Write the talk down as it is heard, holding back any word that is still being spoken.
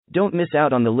Don't miss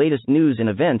out on the latest news and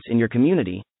events in your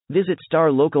community. Visit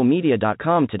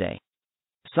starlocalmedia.com today.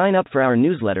 Sign up for our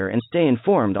newsletter and stay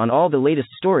informed on all the latest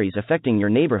stories affecting your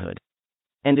neighborhood.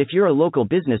 And if you're a local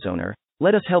business owner,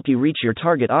 let us help you reach your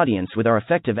target audience with our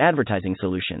effective advertising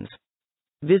solutions.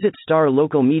 Visit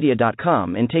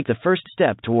starlocalmedia.com and take the first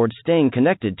step towards staying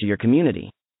connected to your community.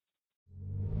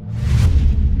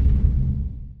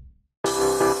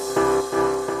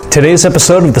 Today's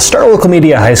episode of the Star Local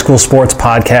Media High School Sports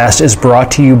Podcast is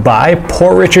brought to you by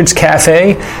Poor Richards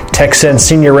Cafe, TechSense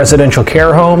Senior Residential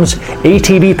Care Homes,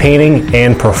 ATD Painting,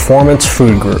 and Performance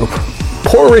Food Group.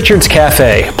 Poor Richards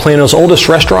Cafe, Plano's oldest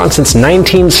restaurant since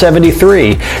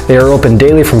 1973. They are open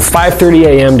daily from 5:30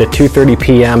 a.m. to 2:30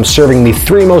 p.m., serving the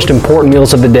three most important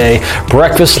meals of the day: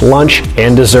 breakfast, lunch,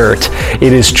 and dessert.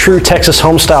 It is true Texas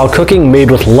home-style cooking made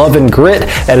with love and grit.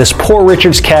 That is Poor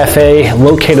Richards Cafe,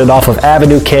 located off of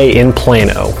Avenue K in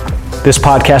Plano. This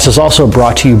podcast is also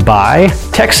brought to you by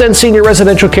TechSense Senior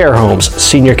Residential Care Homes,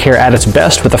 senior care at its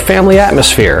best with a family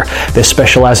atmosphere. They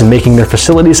specialize in making their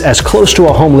facilities as close to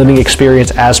a home living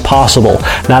experience as possible.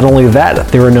 Not only that,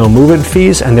 there are no move-in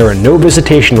fees and there are no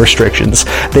visitation restrictions.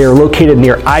 They are located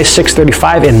near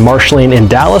I-635 in Marsh Lane in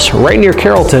Dallas, right near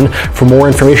Carrollton. For more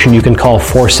information, you can call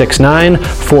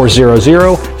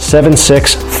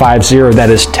 469-400-7650. That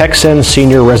is TechSense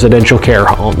Senior Residential Care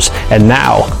Homes. And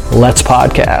now, let's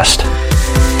podcast.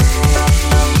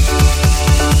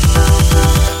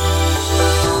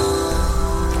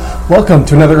 Welcome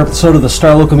to another episode of the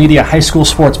Star Local Media High School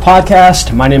Sports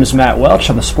Podcast. My name is Matt Welch.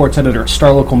 I'm the sports editor at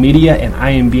Star Local Media, and I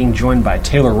am being joined by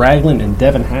Taylor Ragland and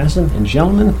Devin Hassan. And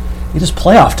gentlemen, it is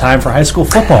playoff time for high school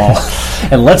football,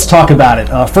 and let's talk about it.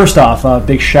 First off, a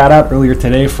big shout-out earlier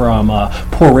today from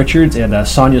Poor Richards and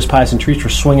Sonia's Pies and Treats for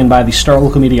swinging by the Star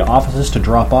Local Media offices to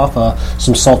drop off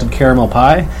some salted caramel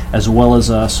pie, as well as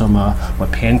some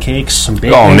pancakes, some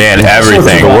bacon. Oh man,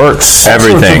 everything works.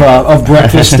 Everything of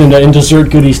breakfast and dessert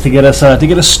goodies to get us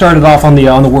started off on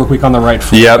the work week on the right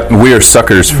foot. Yep, we are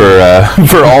suckers for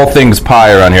all things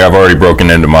pie around here. I've already broken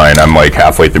into mine. I'm like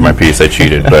halfway through my piece. I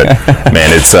cheated, but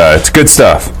man, it's good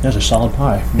stuff. That's a solid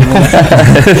pie.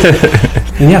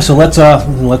 And yeah, so let's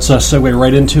segue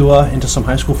right into some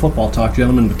high school football talk,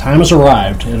 gentlemen. The time has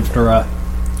arrived, and after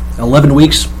 11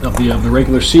 weeks of the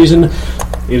regular season,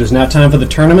 it is now time for the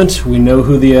tournament. We know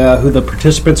who the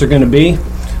participants are going to be.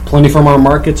 Plenty from our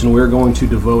markets, and we're going to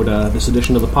devote this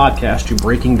edition of the podcast to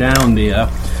breaking down the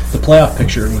playoff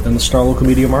picture within the Star Local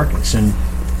Media markets. And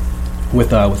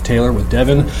with Taylor, with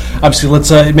Devin, obviously,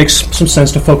 it makes some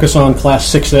sense to focus on Class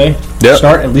 6A to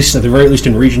start, at the very least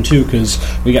in Region 2, because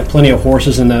we got plenty of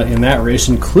horses in that race,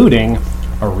 including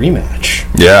a rematch.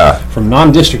 Yeah, from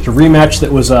non-district, a rematch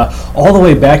that was all the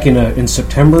way back in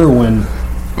September when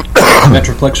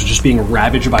Metroplex was just being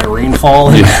ravaged by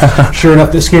rainfall. Yeah. Sure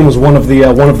enough, this game was one of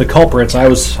the culprits. I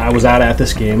was out at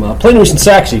this game. Plano East and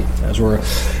Saxe, as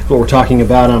what we're talking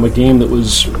about. A game that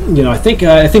was, I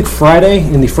think Friday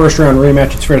in the first round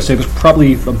rematch. It's fair to say there's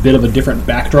probably a bit of a different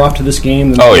backdrop to this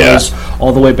game than it was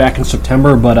all the way back in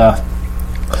September. But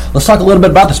let's talk a little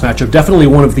bit about this matchup. Definitely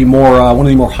one of the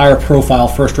more higher profile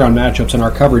first round matchups in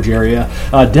our coverage area.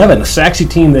 Devin, a Saxe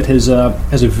team that has a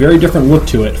very different look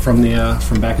to it from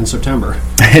back in September.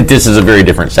 This is a very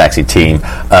different Saxe team,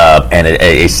 and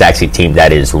a Saxe team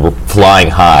that is flying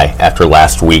high after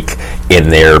last week in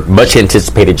their much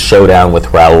anticipated showdown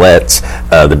with Rowlett,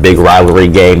 the big rivalry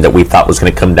game that we thought was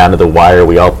going to come down to the wire.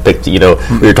 We all picked, we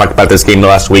were talking about this game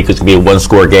last week. It was going to be a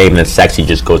one-score game, and then Saxe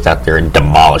just goes out there and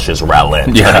demolishes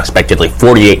Rowlett unexpectedly,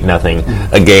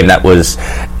 48-0, a game that was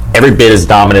every bit as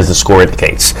dominant as the score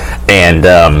indicates. And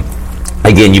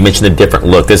again, you mentioned a different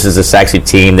look. This is a Saxe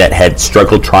team that had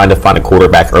struggled trying to find a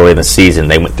quarterback early in the season.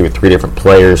 They went through 3 different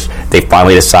players. They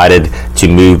finally decided to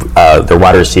move their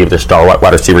wide receiver, their star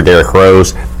wide receiver, Derek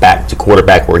Rose, back to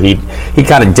quarterback, where he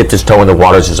kind of dipped his toe in the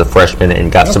waters as a freshman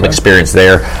and got some experience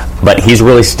there. But he's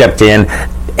really stepped in.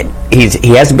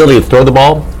 He has the ability to throw the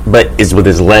ball, but is with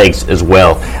his legs as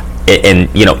well. And,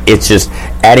 it's just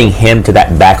adding him to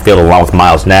that backfield along with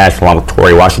Miles Nash, along with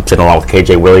Torrey Washington, along with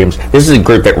KJ Williams. This is a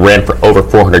group that ran for over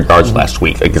 400 yards last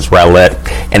week against Rowlett,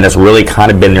 and that's really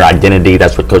kind of been their identity.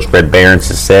 That's what Coach Fred Behrens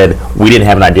has said. We didn't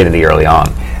have an identity early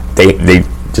on. They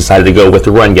decided to go with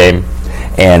the run game,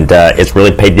 and it's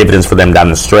really paid dividends for them down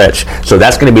the stretch. So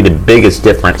that's going to be the biggest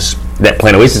difference that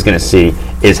Plano East is going to see,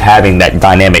 is having that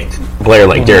dynamic player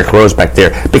like Derek Rose back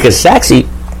there. Because Saxe,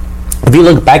 if you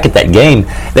look back at that game,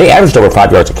 they averaged over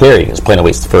 5 yards a carry against Plano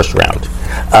East the first round.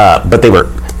 But they were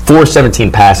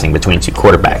 4-17 passing between two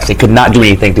quarterbacks. They could not do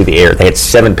anything through the air. They had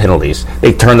 7 penalties.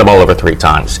 They turned the ball over 3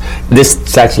 times. This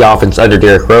Saxe offense under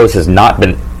Derek Rose has not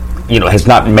been has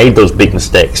not made those big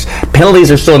mistakes.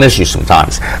 Penalties are still an issue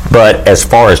sometimes, but as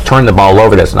far as turning the ball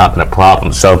over, that's not been a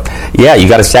problem. So, yeah, you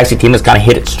got a Saxe team that's kind of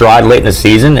hit its stride late in the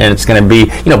season, and it's going to be,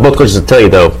 both coaches will tell you,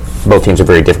 though, both teams are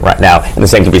very different right now, and the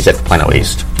same can be said for Plano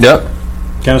East. Yep.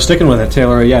 Kind of sticking with it,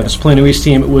 Taylor. Yeah, this Plano East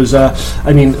team, it was,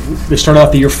 they started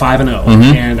off the year 5-0,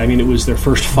 and it was their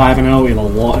first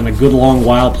 5-0 in a good long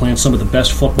while, playing some of the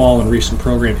best football in recent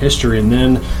program history, and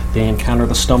then they encountered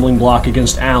the stumbling block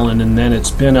against Allen, and then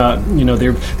it's been,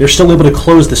 they're still able to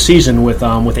close the season with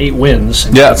 8 wins.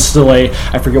 And yeah. It's still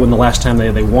I forget when the last time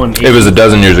they won. It was a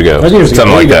dozen years ago.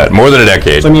 Something like that. More than a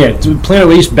decade. So,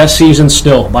 Plano East, best season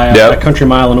still by a country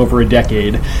mile and over a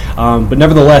decade. But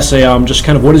nevertheless, just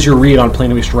kind of what is your read on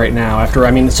Plano East right now after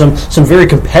some very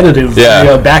competitive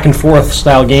back and forth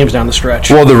style games down the stretch?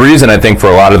 Well, the reason I think for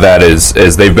a lot of that is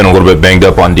they've been a little bit banged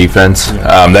up on defense.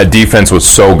 That defense was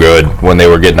so good when they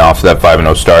were getting off to that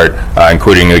 5-0 start,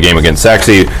 including the game against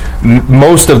Saxe.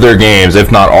 Most of their games,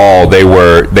 if not all, they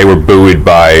were buoyed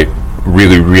by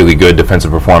really, really good defensive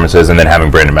performances, and then having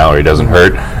Brandon Mallory doesn't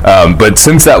hurt. But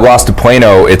since that loss to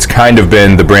Plano, it's kind of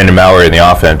been the Brandon Mallory and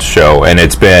the offense show, and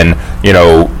it's been,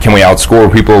 can we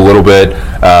outscore people a little bit?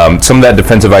 Some of that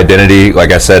defensive identity,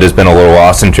 like I said, has been a little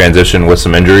lost in transition with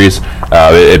some injuries.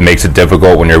 It makes it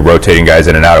difficult when you're rotating guys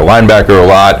in and out of linebacker a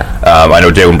lot. I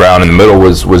know Jalen Brown in the middle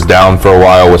was down for a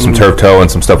while with some turf toe and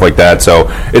some stuff like that, so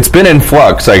it's been in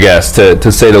flux, I guess,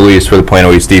 to say the least, for the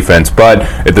Plano East defense. But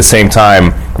at the same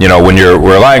time, when you're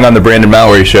relying on the Brandon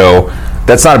Mallory show,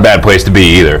 that's not a bad place to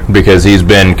be either, because he's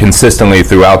been consistently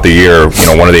throughout the year,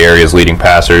 one of the area's leading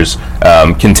passers,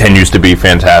 continues to be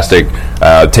fantastic,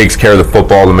 takes care of the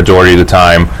football the majority of the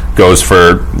time, goes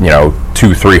for,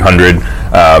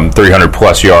 300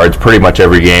 plus yards pretty much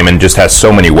every game, and just has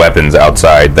so many weapons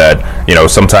outside that,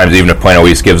 sometimes even if Plano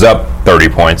East gives up 30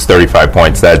 points, 35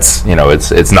 points, that's,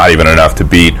 it's not even enough to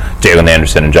beat Jalen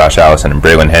Anderson and Josh Allison and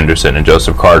Braylon Henderson and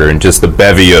Joseph Carter and just the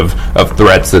bevy of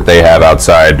threats that they have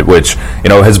outside, which,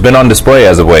 has been on display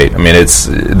as of late.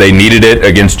 They needed it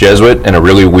against Jesuit in a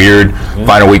really weird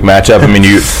final week matchup.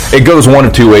 It goes one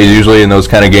of two ways usually in those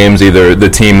kind of games. Either the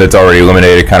team that's already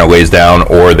eliminated kind of lays down,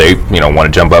 or they, want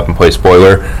to jump up and play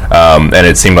spoiler. And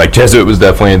it seemed like Jesuit was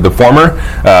definitely the former.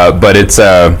 But it's,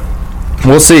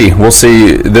 we'll see.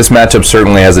 This matchup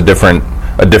certainly has a different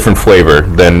flavor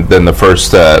than the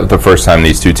first time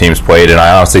these two teams played, and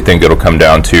I honestly think it'll come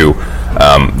down to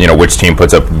which team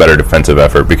puts up a better defensive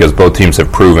effort, because both teams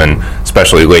have proven,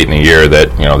 especially late in the year,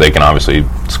 that they can obviously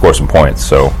score some points.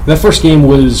 So that first game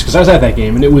was, because I was at that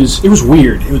game, and it was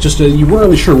weird. It was just you weren't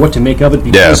really sure what to make of it,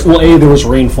 because there was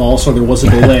rainfall, so there was a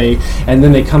delay, and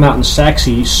then they come out and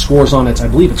Saxe scores on its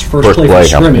first play from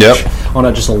scrimmage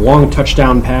on just a long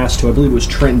touchdown pass to, I believe it was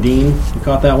Trent Dean who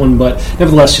caught that one. But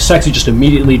nevertheless, Saxe just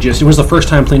immediately it was the first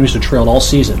time Plano East had trailed all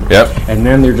season. And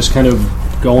then they're just kind of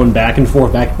going back and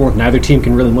forth. Neither team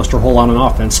can really muster a whole lot on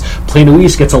offense. Plano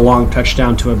East gets a long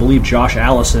touchdown to, I believe, Josh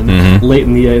Allison late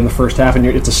in the first half, and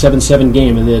it's a 7-7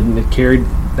 game, and then it carried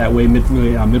that way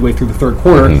midway through the third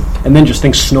quarter, and then just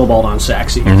things snowballed on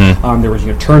Saxe. There was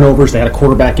turnovers, they had a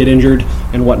quarterback get injured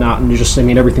and whatnot, and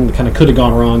everything that kind of could have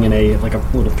gone wrong in a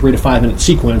little 3 to 5 minute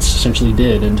sequence essentially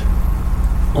did. And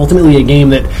ultimately a game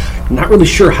that I'm not really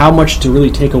sure how much to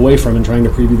really take away from in trying to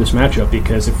preview this matchup,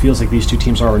 because it feels like these two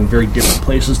teams are in very different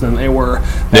places than they were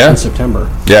back in September.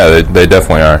 Yeah, they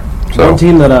definitely are. So. One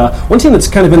team that's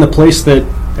kind of in the place that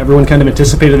everyone kind of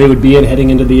anticipated they would be in heading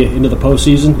into the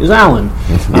postseason is Allen.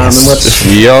 And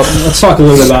let's talk a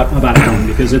little bit about Allen,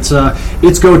 because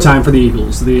it's go time for the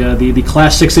Eagles. The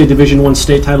Class 6A Division I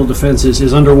state title defense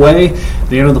is underway.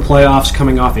 They enter the playoffs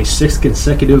coming off a 6th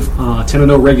consecutive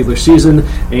 10-0 regular season,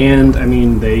 and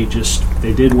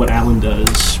they did what Allen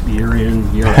does year in,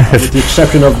 year out, with the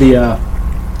exception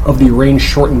of the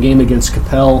rain-shortened game against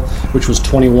Capel, which was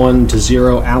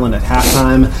 21-0 Allen at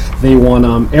halftime. They won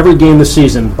every game this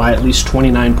season by at least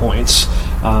 29 points.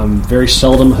 Very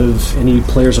seldom have any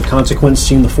players of consequence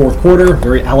seen the fourth quarter.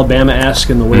 Very Alabama-esque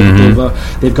in the way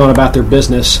that they've gone about their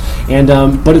business. And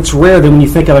but it's rare that when you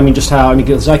think of just how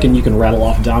because you can rattle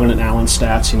off dominant Allen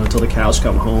stats until the cows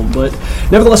come home. But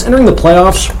nevertheless, entering the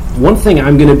playoffs, one thing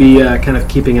I'm going to be kind of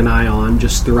keeping an eye on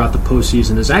just throughout the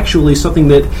postseason is actually something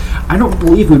that I don't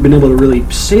believe we've been able to really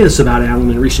say this about Allen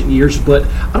in recent years, but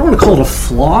I don't want to call it a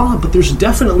flaw, but there's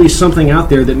definitely something out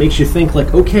there that makes you think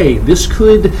okay, this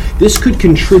could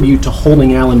contribute to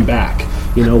holding Allen back,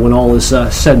 when all is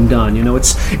said and done. And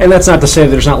that's not to say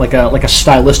that there's not like a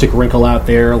stylistic wrinkle out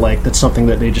there, that's something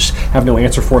that they just have no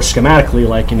answer for schematically,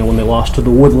 when they lost to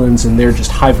the Woodlands and they're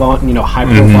just high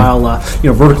profile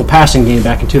vertical passing game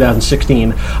back in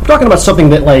 2016. I'm talking about something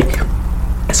that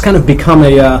it's kind of become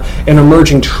an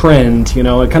emerging trend, kind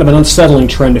of an unsettling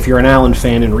trend if you're an Allen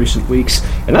fan in recent weeks,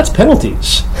 and that's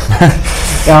penalties.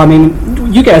 I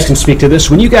mean, you guys can speak to this.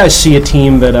 When you guys see a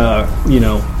team that,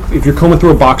 if you're coming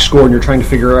through a box score and you're trying to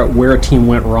figure out where a team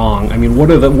went wrong, I mean,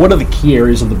 what are the key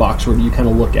areas of the box score that you kind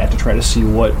of look at to try to see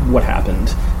what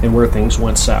happened and where things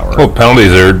went sour? Well,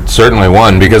 penalties are certainly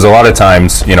one, because a lot of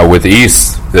times, with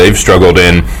East, they've struggled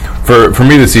in. For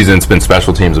me, this season, it's been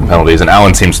special teams and penalties, and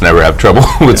Allen seems to never have trouble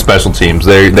with special teams.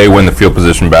 They win the field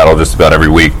position battle just about every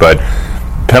week, but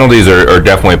penalties are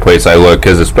definitely a place I look,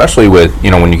 because especially with,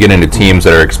 when you get into teams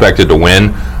that are expected to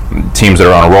win, teams that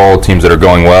are on a roll, teams that are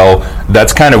going well,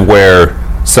 that's kind of where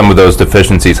some of those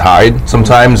deficiencies hide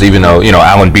sometimes, even though,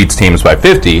 Allen beats teams by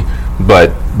 50,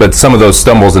 but some of those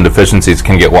stumbles and deficiencies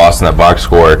can get lost in that box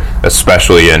score,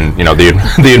 especially in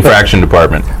the infraction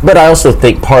department. But I also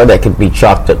think part of that could be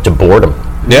chalked up to boredom.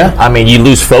 Yeah, I mean, you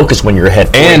lose focus when you're ahead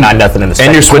 49-0 in the second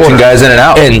and you're switching quarter. guys in and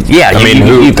out. And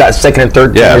you've got second and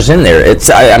third teamers in there. It's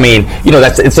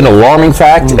it's an alarming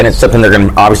fact, and it's something they're going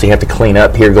to obviously have to clean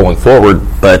up here going forward.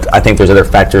 But I think there's other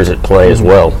factors at play as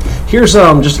well. Here's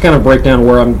just to kind of break down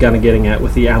where I'm kind of getting at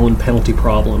with the Allen penalty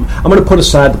problem. I'm going to put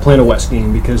aside the Plano West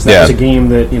game, because that was a game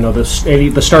that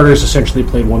the starters essentially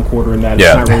played one quarter, and that is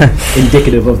not really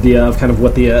indicative of kind of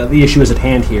what the issue is at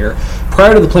hand here.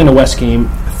 Prior to the Plano West game,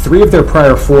 3 of their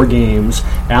prior 4 games,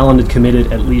 Allen had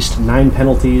committed at least 9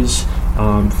 penalties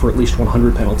for at least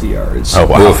 100 penalty yards. Oh,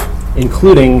 wow.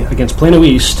 Including against Plano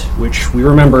East, which we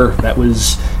remember that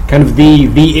was kind of the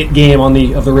it game of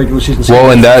the regular season.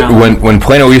 Well, and that when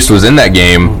Plano East was in that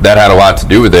game, that had a lot to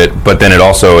do with it. But then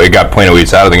it got Plano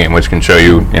East out of the game, which can show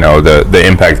you the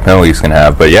impact penalties can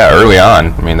have. But yeah, early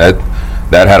on, I mean that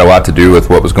had a lot to do with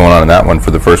what was going on in that one for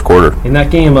the first quarter. In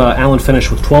that game, Allen finished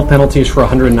with 12 penalties for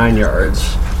 109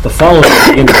 yards. The following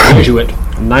game against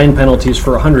Jesuit, 9 penalties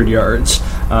for 100 yards.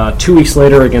 2 weeks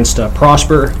later against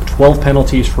Prosper, 12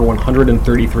 penalties for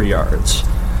 133 yards.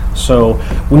 So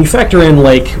when you factor in,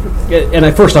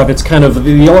 first off, it's kind of,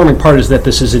 the alarming part is that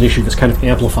this is an issue that's kind of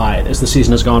amplified as the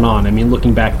season has gone on. I mean,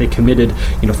 looking back, they committed,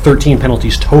 13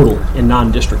 penalties total in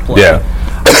non-district play. Yeah.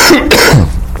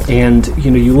 And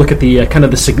you look at the kind of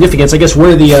the significance, I guess,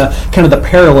 where the kind of the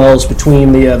parallels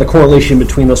between the correlation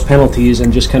between those penalties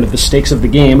and just kind of the stakes of the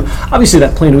game. Obviously,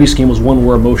 that Plano East game was one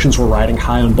where emotions were riding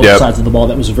high on both sides of the ball.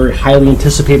 That was a very highly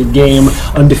anticipated game,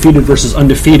 undefeated versus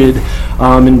undefeated,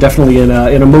 and definitely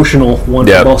an emotional one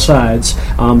for both sides.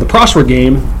 The Prosper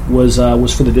game was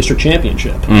for the district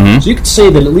championship. So you could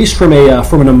say that at least from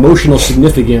an emotional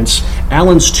significance,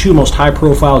 Allen's 2 most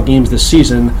high-profile games this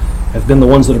season have been the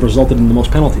ones that have resulted in the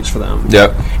most penalties for them.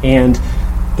 Yep. And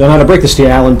don't know how to break this to you,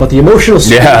 Allen, but the emotional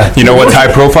stakes... Yeah, you know what's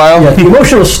high profile? Yeah, the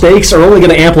emotional stakes are only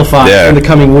going to amplify in the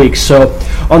coming weeks. So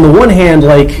on the one hand,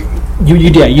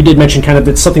 you did mention kind of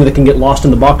it's something that can get lost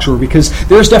in the box score, because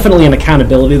there's definitely an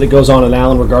accountability that goes on in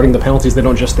Allen regarding the penalties. They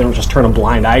don't just turn a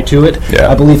blind eye to it.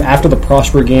 Yeah. I believe after the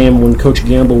Prosper game, when Coach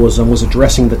Gamble was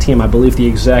addressing the team, I believe the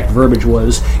exact verbiage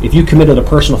was, "If you committed a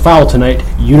personal foul tonight,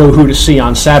 you know who to see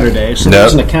on Saturday." So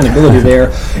there's an accountability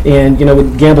there, and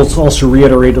Gamble's also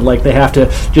reiterated they have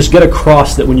to just get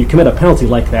across that when you commit a penalty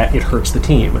like that, it hurts the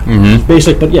team.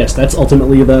 Basic, but yes, that's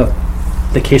ultimately the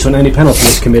case when any penalty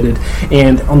is committed.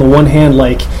 And on the one hand,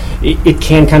 it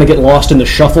can kind of get lost in the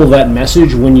shuffle of that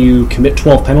message when you commit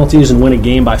 12 penalties and win a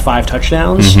game by 5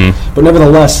 touchdowns. But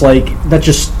nevertheless,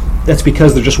 that's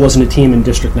because there just wasn't a team in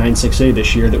District 9-6A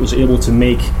this year that was able to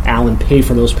make Allen pay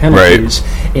for those penalties.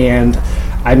 Right. And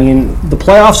I mean, the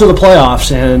playoffs are the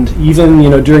playoffs, and even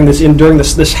during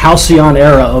this halcyon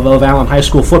era of Allen High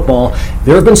School football,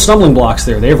 there have been stumbling blocks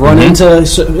there. They've run into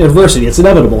adversity. It's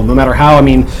inevitable, no matter how. I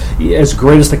mean, as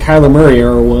great as the Kyler Murray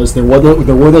era was, there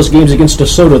were those games against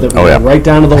DeSoto that went right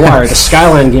down to the wire. The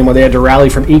Skyline game where they had to rally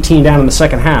from 18 down in the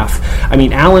second half. I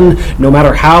mean, Allen, no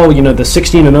matter how the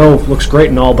 16-0 looks great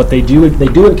and all, but they do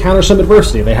encounter some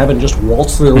adversity. They haven't just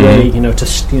waltzed their way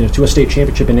to a state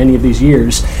championship in any of these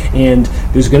years, and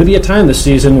there's going to be a time this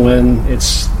season when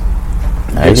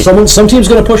some team's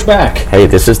going to push back. Hey,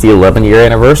 this is the 11-year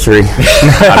anniversary.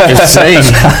 I'm just saying.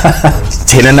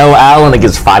 10-0 Allen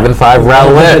against 5-5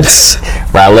 Rowlett.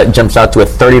 Rowlett jumps out to a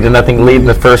 30-0 lead in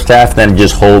the first half, then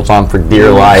just holds on for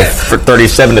dear life for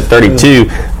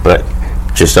 37-32. But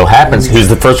just so happens who's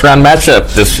the first round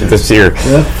matchup this year.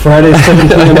 Yeah, Friday 7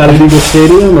 p.m. at Eagle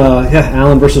Stadium.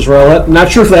 Allen versus Rowlett.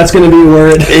 Not sure if that's going to be where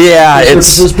it. Yeah,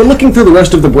 it's. But looking through the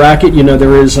rest of the bracket,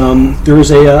 there is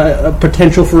a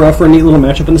potential for a neat little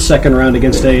matchup in the second round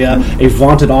against a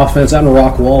vaunted offense out in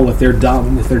Rockwall with their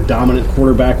dominant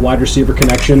quarterback wide receiver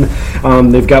connection.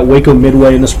 They've got Waco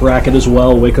Midway in this bracket as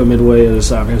well. Waco Midway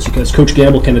is, as Coach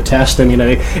Gamble can attest,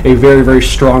 a very, very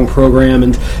strong program,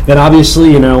 and then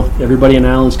obviously everybody in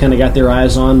Allen's kind of got their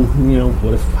eyes on,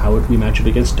 how would we match it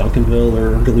against Duncanville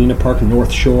or Galena Park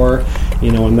North Shore,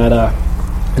 in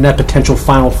that potential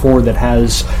Final Four that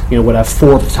has, would have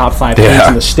 4 of the top 5 teams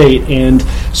in the state, and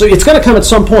so it's going to come at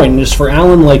some point. And just for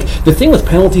Allen, the thing with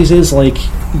penalties is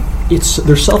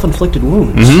they're self-inflicted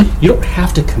wounds. Mm-hmm. You don't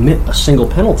have to commit a single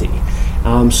penalty.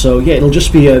 It'll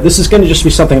just be this is going to just be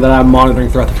something that I'm monitoring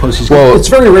throughout the postseason. Well, it's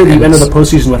very rare that you enter the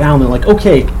postseason with Allen. They're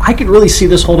okay, I could really see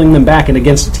this holding them back and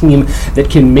against a team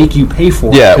that can make you pay for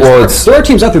it. Yeah, well, there are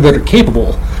teams out there that are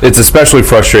capable. It's especially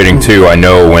frustrating too. I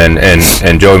know when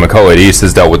and Joey McCullough at East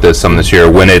has dealt with this some this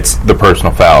year when it's the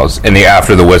personal fouls and the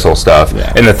after the whistle stuff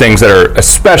and the things that are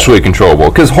especially controllable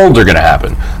because holds are going to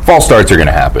happen, false starts are going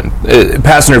to happen,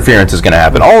 pass interference is going to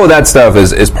happen. All of that stuff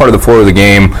is part of the flow of the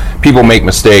game. People make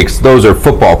mistakes. Those are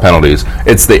football penalties.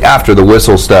 It's the after the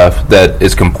whistle stuff that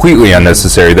is completely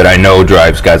unnecessary that I know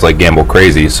drives guys like Gamble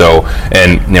crazy. So,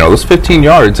 and those 15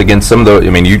 yards against some of the,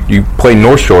 you play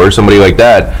North Shore, somebody like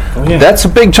that, that's a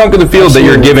big chunk of the field that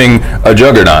you're giving a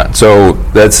juggernaut. So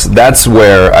that's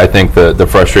where I think the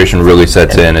frustration really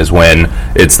sets in is when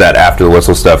it's that after the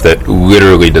whistle stuff that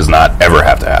literally does not ever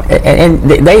have to happen. And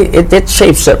it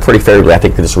shapes up pretty favorably, I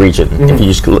think, to this region. Mm-hmm. If you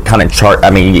just kind of chart,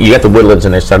 you got the Woodlands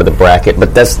in their side of the bracket,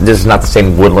 but this is not the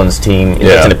same Woodlands team. It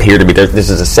doesn't appear to be.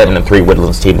 This is a 7-3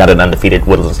 Woodlands team, not an undefeated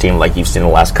Woodlands team like you've seen in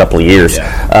the last couple of years.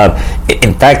 Yeah.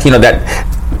 In fact, that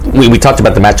we talked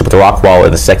about the matchup with Rockwall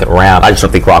in the second round. I just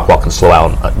don't think Rockwall can slow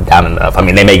down enough.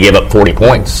 They may give up 40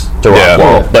 points to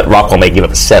Rockwall, but Rockwall may give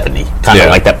up 70, kind of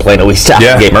like that Plano East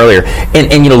game earlier.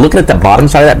 And looking at the bottom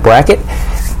side of that bracket,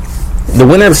 the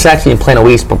winner of Saxony and Plano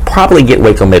East will probably get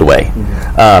Waco Midway.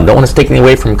 Don't want to take anything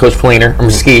away from Coach Fleener or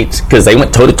Mesquite because they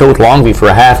went toe-to-toe with Longview for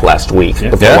a half last week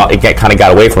before it kind of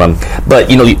got away from them. But,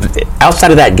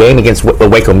 outside of that game against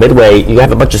Waco Midway, you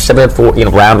have a bunch of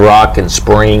 7-4, Round Rock and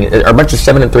Spring, or a bunch of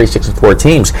 7-3, 6-4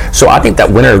 teams. So I think that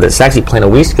winner of the Saxony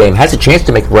Plano East game has a chance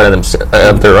to make a run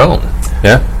of their own.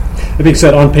 Yeah. That being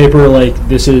said, on paper,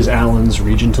 this is Allen's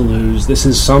region to lose.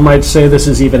 Some might say this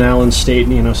is even Allen's state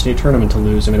tournament to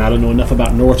lose. I don't know enough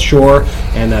about North Shore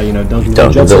and Duncanville.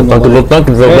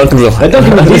 That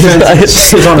Duncanville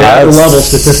defense is on a higher level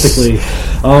statistically.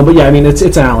 But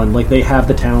it's Allen. They have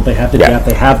the talent, they have the depth,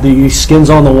 they have the skins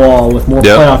on the wall with more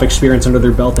playoff experience under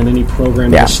their belt than any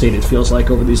program in the state. It feels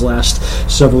like over these last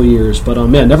several years. But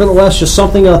nevertheless, just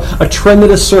something a trend that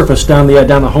has surfaced down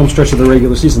the home stretch of the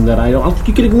regular season that I don't think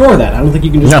you can ignore that. I don't think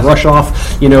you can just rush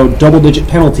off, double-digit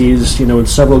penalties, in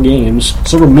several games,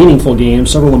 several meaningful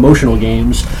games, several emotional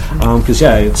games,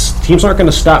 because teams aren't going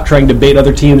to stop trying to bait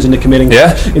other teams into committing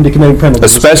penalties.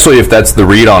 Especially if that's the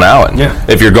read on Allen. Yeah.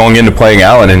 If you're going into playing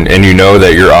Allen and you know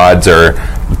that your odds are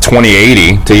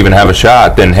 20-80 to even have a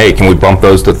shot, then hey, can we bump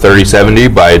those to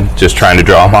 30-70 by just trying to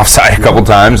draw them offside a couple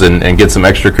times and get some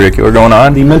extracurricular going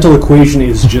on? The mental equation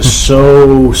is just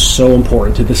so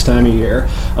important at this time of year.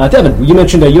 Devin, you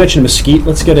mentioned Mesquite.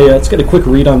 Let's get a quick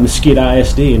read on Mesquite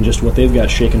ISD and just what they've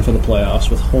got shaken for the playoffs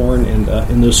with Horn and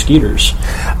those Skeeters.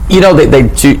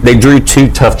 They drew 2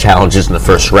 tough challenges in the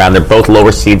first round. They're both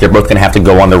lower seed. They're both going to have to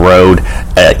go on the road.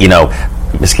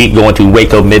 Mesquite going to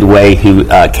Waco Midway, who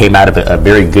came out of a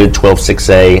very good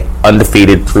 12-6A,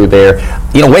 undefeated through there.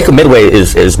 Waco Midway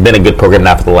has been a good program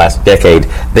now for the last decade.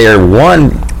 Their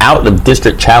one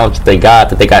out-of-district challenge that they got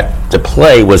to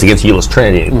play was against Euless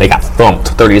Trinity. They got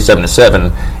thumped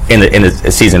 37-7 in the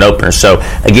season opener. So,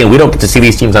 again, we don't get to see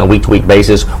these teams on a week-to-week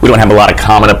basis. We don't have a lot of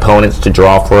common opponents to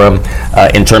draw from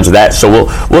in terms of that. So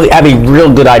we'll have a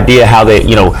real good idea how they,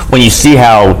 when you see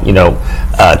how,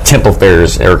 Temple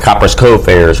fares or Copper's Cove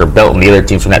fares or Belton, the other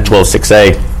teams from that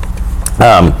 12-6A,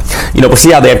 we'll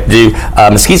see how they have to do.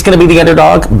 Mesquite's going to be the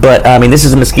underdog, but this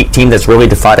is a Mesquite team that's really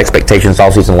defied expectations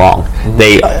all season long.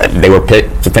 Mm-hmm. They were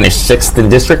picked to finish 6th in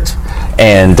district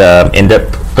and end up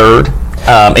 3rd.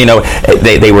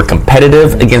 They were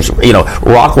competitive against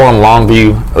Rockwall and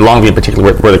Longview in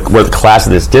particular were the class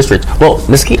of this district. Well,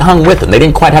 Mesquite hung with them. They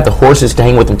didn't quite have the horses to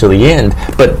hang with them till the end,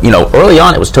 but early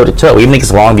on it was toe to toe, even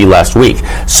against Longview last week.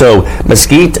 So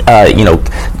Mesquite,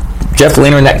 Jeff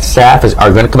Lehner and that staff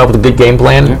are going to come up with a good game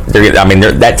plan.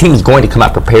 That team is going to come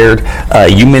out prepared.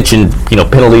 You mentioned,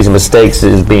 penalties and mistakes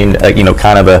as being,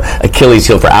 kind of a Achilles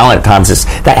heel for Allen at times.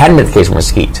 That hadn't been the case for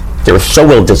Mesquite. They were so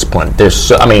well disciplined.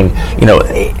 Dylan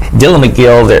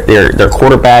McGill, their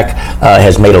quarterback,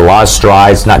 has made a lot of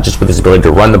strides, not just with his ability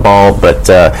to run the ball, but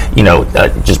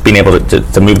just being able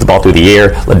to move the ball through the air.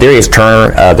 Ladarius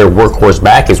Turner, their workhorse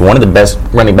back, is one of the best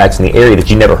running backs in the area that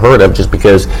you never heard of, just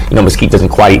because Mesquite doesn't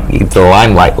quite get the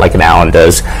limelight like an Allen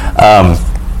does.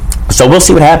 So we'll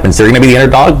see what happens. They're going to be the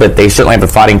underdog, but they certainly have a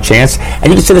fighting chance. And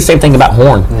you can say the same thing about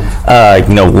Horn.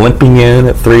 Limping in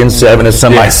at 3-7, as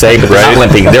some might say, but they're not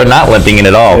limping. They're not limping in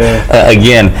at all.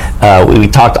 We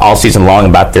talked all season long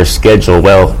about their schedule.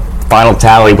 Well, final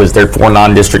tally was their 4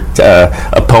 non-district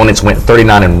opponents went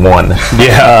 39-1.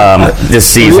 This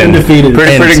season, pretty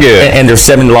good. And their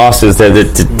 7 losses,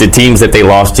 the teams that they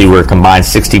lost to were combined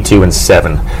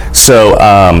 62-7. So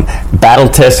battle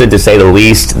tested, to say the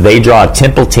least. They draw a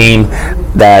Temple team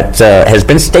that has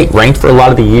been state ranked for a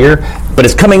lot of the year, but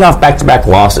it's coming off back-to-back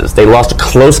losses. They lost a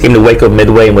close game to Waco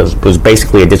Midway and was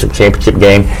basically a district championship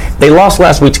game. They lost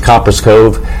last week to Copper's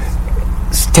Cove.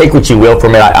 Take what you will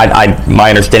from it. My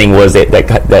understanding was that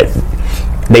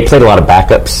they played a lot of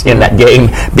backups in that game,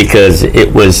 because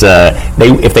it was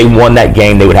if they won that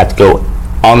game, they would have to go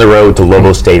on the road to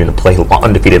Lobo Stadium to play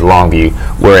undefeated Longview,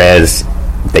 whereas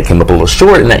they came up a little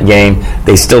short in that game.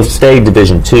 They still stayed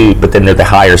Division II, but then they're the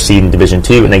higher seed in Division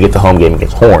II, and they get the home game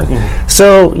against Horn.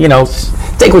 So,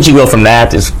 take what you will from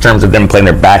that in terms of them playing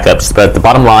their backups. But the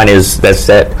bottom line is that's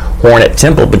that Horn at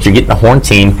Temple, but you're getting a Horn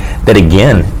team that,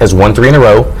 again, has won 3 in a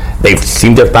row. They've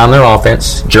seemed to have found their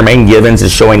offense. Jermaine Givens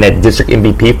is showing that district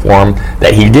MVP form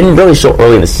that he didn't really show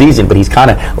early in the season, but he's kind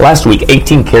of, last week,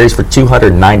 18 carries for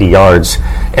 290 yards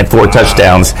and 4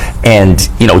 touchdowns, and,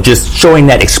 just showing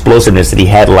that explosiveness that he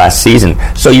had last season.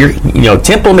 So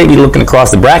Temple may be looking across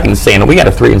the bracket and saying, we got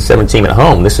a 3-7 team at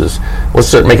home. Let's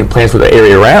start making plans for the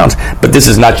area around. But this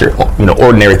is not your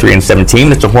ordinary 3-7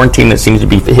 team. It's a Horn team that seems to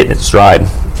be hitting its stride.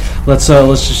 Let's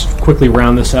just quickly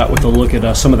round this out with a look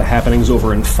at some of the happenings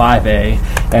over in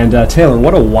 5A. And Taylor,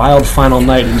 what a wild final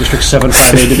night in District 7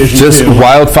 5A Division 2. Just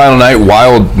wild final night,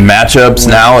 wild matchups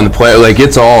now in the play.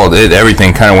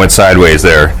 Everything kind of went sideways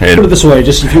there. Put it this way,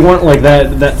 just if you want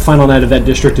that final night of that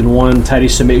district in one tidy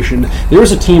summation, there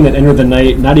was a team that entered the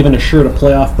night not even assured a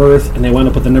playoff berth, and they wound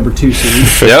up with the number 2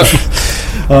 seed. Yep.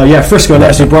 Frisco. And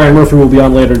actually, Brian Murphy will be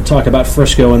on later to talk about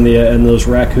Frisco and those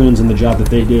Raccoons and the job that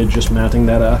they did just mounting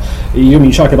that.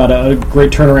 You talk about a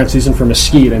great turnaround season for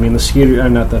Mesquite. I mean,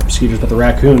 not the Skeeters, but the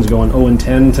Raccoons going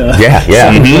 0-10 to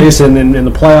second place in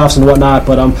the playoffs and whatnot.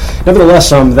 But nevertheless,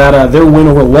 their win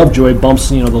over Lovejoy bumps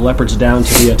the Leopards down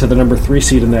to the number 3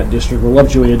 seed in that district, where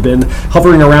Lovejoy had been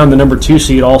hovering around the number 2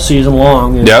 seed all season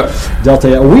long. And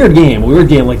Delta, a weird game.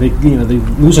 Like they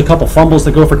lose a couple fumbles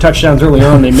that go for touchdowns early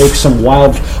on. They make some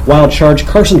wild charge.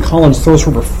 Carson Collins throws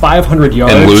for over 500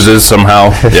 yards and loses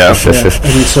somehow. Yeah.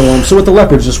 So with the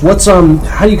Leopards, just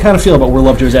how do you kind of feel about where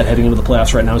Lovejoy's at heading into the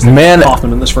playoffs right now? Is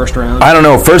Kaufman in this first round? I don't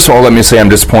know. First of all, let me say I'm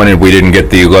disappointed we didn't get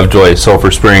the Lovejoy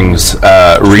Sulphur Springs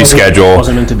reschedule.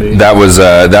 Wasn't meant to be. That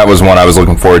was one I was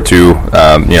looking forward to.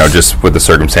 Just with the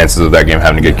circumstances of that game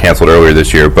having to get canceled earlier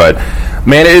this year, but.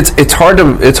 Man, it's hard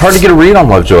to get a read on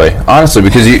Lovejoy, honestly,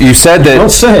 because you said that. Don't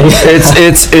say.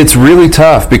 it's really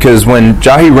tough, because when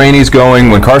Jahi Rainey's going,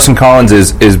 when Carson Collins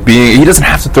is being, he doesn't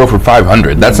have to throw for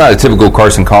 500. That's not a typical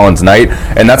Carson Collins night,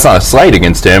 and that's not a slight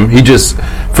against him. He just,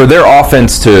 for their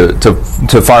offense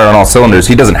to fire on all cylinders,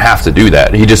 he doesn't have to do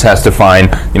that. He just has to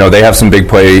find, they have some big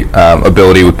play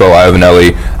ability with Bo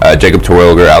Iovanelli, Jacob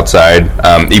Terwilliger outside,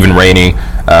 even Rainey.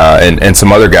 And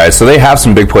some other guys. So they have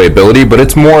some big play ability, but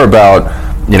it's more about,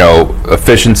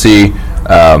 efficiency,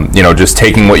 just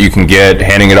taking what you can get,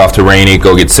 handing it off to Rainey,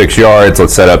 go get 6 yards,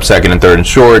 let's set up 2nd and 3rd and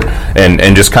short,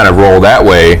 and just kind of roll that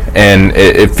way. And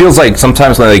it feels like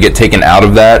sometimes when they get taken out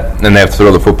of that and they have to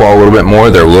throw the football a little bit more,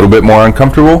 they're a little bit more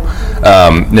uncomfortable.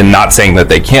 And not saying that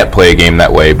they can't play a game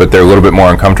that way, but they're a little bit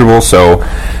more uncomfortable. So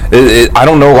I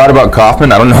don't know a lot about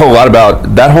Kaufman. I don't know a lot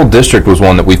about that whole district. Was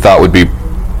one that we thought would be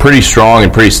pretty strong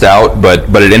and pretty stout, but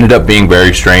it ended up being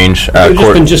very strange.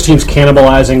 It's just teams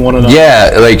cannibalizing one another.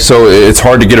 Yeah, so it's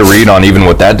hard to get a read on even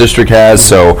what that district has.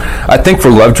 So I think for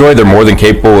Lovejoy, they're more than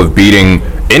capable of beating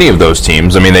any of those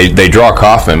teams. I mean, they draw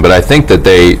Coffin, but I think that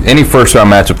any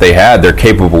first-round matchup they had, they're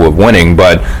capable of winning.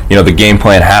 But, the game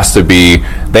plan has to be,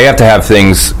 they have to have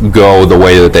things go the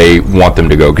way that they want them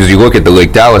to go. Because you look at the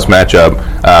Lake Dallas matchup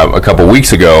a couple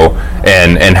weeks ago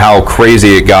and how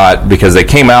crazy it got, because they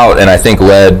came out and I think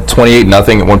led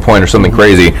 28-0 at one point or something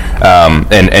crazy,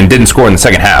 and didn't score in the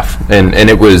second half. And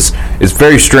it's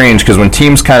very strange, because when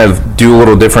teams kind of do a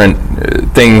little different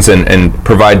things and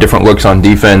provide different looks on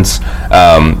defense,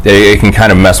 it can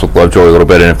kind of mess with Lovejoy a little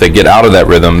bit, and if they get out of that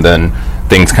rhythm, then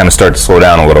things kind of start to slow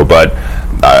down a little. But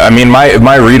I mean,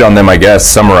 my read on them, I guess,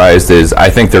 summarized is I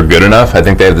think they're good enough. I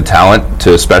think they have the talent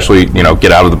to especially,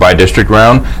 get out of the by-district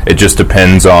round. It just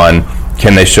depends on,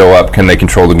 can they show up? Can they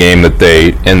control the game that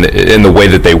they in the way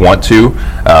that they want to,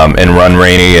 and run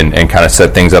Rainey and kind of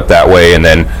set things up that way, and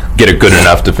then get a good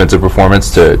enough defensive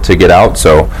performance to get out.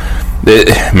 So,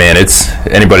 it's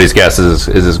anybody's guess is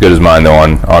as good as mine though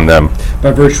on them.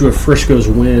 By virtue of Frisco's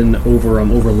win over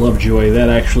Lovejoy, that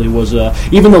actually was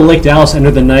even though Lake Dallas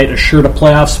ended the night assured a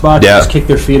playoff spot, just kick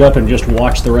their feet up and just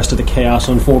watch the rest of the chaos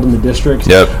unfold in the district.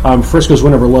 Yep. Frisco's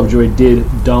win over Lovejoy did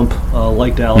dump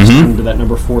Lake Dallas into that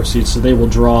number 4 seed, so they will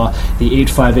draw the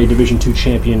 8-5A Division II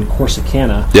champion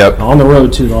Corsicana. On the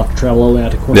road too. They'll have to travel all the way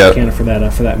out to Corsicana for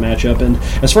that matchup. And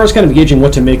as far as kind of gauging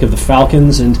what to make of the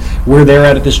Falcons and where they're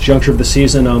at this juncture of the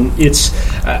season, it's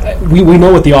we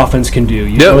know what the offense can do.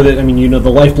 You know that. I mean, the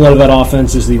lifeblood of that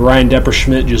offense is the Ryan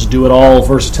Depperschmidt just do it all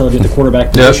versatility at the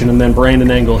quarterback position, and then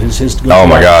Brandon Engel his. Oh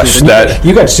my gosh,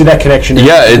 you got to see that connection.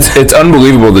 It's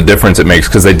unbelievable the difference it makes,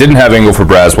 because they didn't have Engel for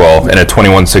Braswell in a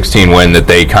 21-16 win that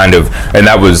they kind of, and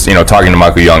that was talking to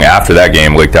Michael Young after that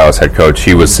game, Lake Dallas head coach,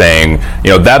 he was saying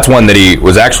that's one that he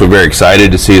was actually very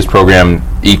excited to see his program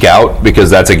eke out, because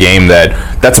that's a game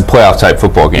that's a playoff type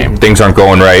football game. Things aren't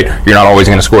going right. You're not always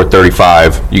going to score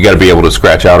 35. You got to be able to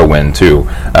scratch out a win too.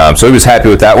 So he was happy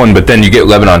with that one. But then you get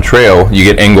Lebanon Trail, you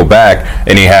get Engel back,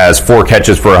 and he has 4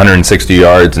 catches for 160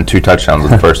 yards and 2 touchdowns in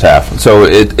the first half. So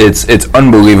it's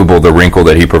unbelievable the wrinkle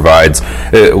that he provides.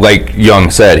 Like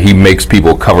Young said, he makes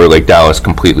people cover Lake Dallas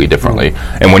completely differently.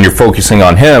 And when you're focusing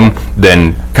on him,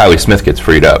 then Kylie Smith gets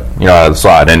freed up, out of the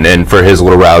slot, and for his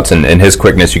little routes and his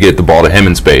quickness, you get the ball to him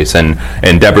in space, and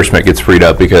Depperschmidt gets freed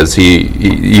up because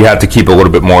you have to keep a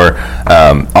little bit more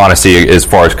honesty as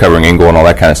far as covering Engel and all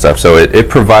that kind of stuff. So it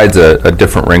provides a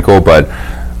different wrinkle, but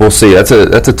we'll see. That's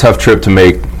a tough trip to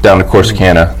make down to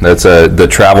Corsicana. That's the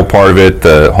travel part of it,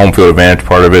 the home field advantage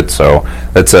part of it. So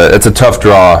it's a tough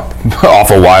draw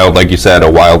off a Wild, like you said,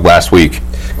 a Wild last week.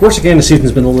 Corsicana's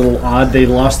season's been a little odd. They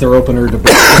lost their opener to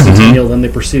Centennial, then they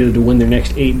proceeded to win their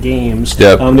next 8 games.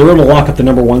 Yep. They were able to lock up the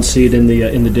number 1 seed in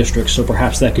the district, so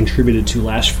perhaps that contributed to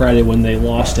last Friday when they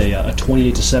lost a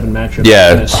 28-7 matchup.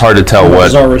 Yeah, hard to tell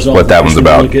what that one's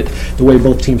about. Look at the way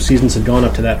both teams' seasons had gone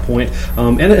up to that point,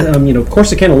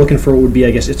 Corsicana looking for what would be,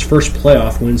 I guess, its first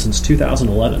playoff win since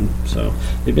 2011. So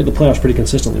they've made the playoffs pretty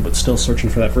consistently, but still searching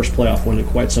for that first playoff win in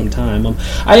quite some time.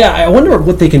 I wonder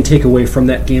what they can take away from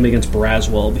that game against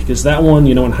Braswell, because that one,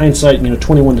 in hindsight,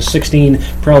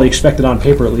 21-16, probably expected on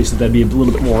paper at least that'd be a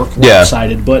little bit more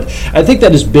lopsided. But I think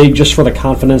that is big just for the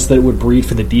confidence that it would breed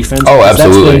for the defense. Oh,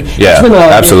 absolutely. That's been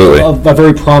absolutely. A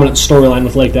very prominent storyline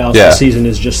with Lake Dallas this season,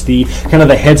 is just the kind of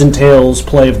the heads and tails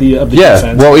play of the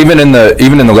defense. Well, even in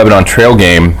the Lebanon Trail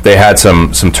game, they had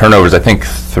some turnovers. I think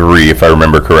 3, if I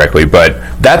remember correctly. But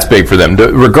that's big for them,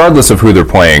 regardless of who they're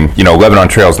playing. Lebanon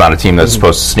Trail is not a team that's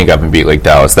supposed to sneak up and beat Lake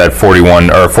Dallas. That 41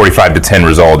 or 45-10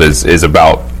 result is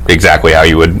about exactly how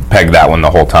you would peg that one the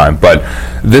whole time. But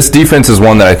this defense is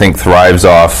one that I think thrives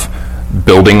off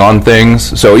building on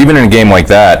things. So even in a game like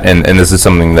that, and this is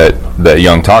something that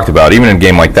Young talked about, even in a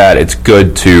game like that, it's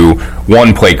good to,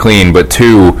 1, play clean, but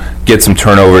 2, get some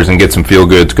turnovers and get some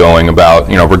feel-goods going about,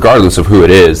 regardless of who it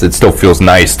is, it still feels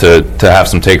nice to have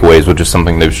some takeaways, which is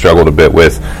something they've struggled a bit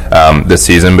with this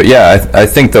season. But yeah, I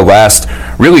think the last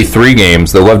really 3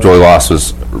 games, the Lovejoy loss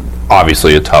was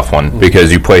obviously a tough one,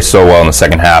 because you play so well in the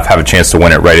second half, have a chance to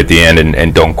win it right at the end,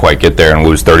 and don't quite get there and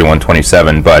lose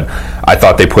 31-27. But I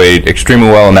thought they played extremely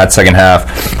well in that second half,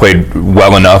 played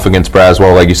well enough against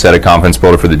Braswell, like you said, a confidence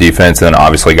builder for the defense, and then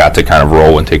obviously got to kind of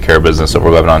roll and take care of business over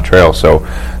Lebanon Trail. So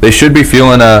they should be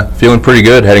feeling pretty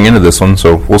good heading into this one,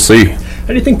 so we'll see. How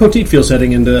do you think Poteet feels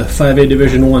heading into 5A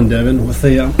Division I, Devin, with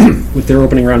with their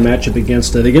opening round matchup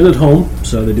against? They get it at home,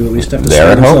 so they do at least have to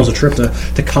save themselves a trip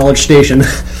to College Station.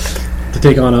 to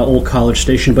take on Old College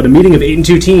Station. But a meeting of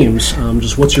 8-2 teams.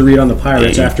 Just what's your read on the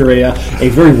Pirates after a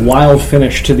very wild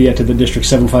finish to the District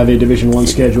 7-5A Division I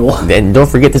schedule? And don't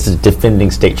forget, this is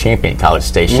defending state champion College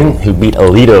Station, who beat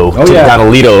Aledo, took down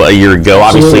Aledo a year ago.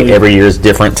 Absolutely. Obviously, every year is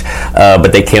different,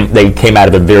 but they came out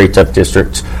of a very tough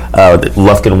district.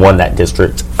 Lufkin won that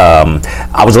district.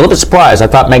 I was a little bit surprised. I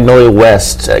thought Magnolia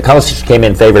West, College Station came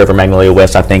in favored over Magnolia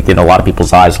West, I think, in a lot of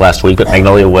people's eyes last week, but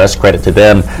Magnolia West, credit to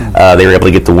them, they were able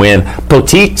to get the win.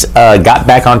 Poteet got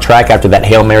back on track after that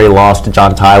Hail Mary loss to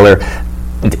John Tyler.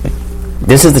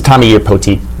 This is the time of year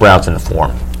Poteet Browns in the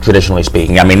form, traditionally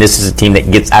speaking. I mean, this is a team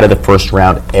that gets out of the first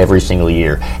round every single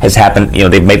year. Has happened,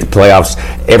 they've made the playoffs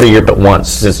every year but once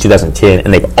since 2010,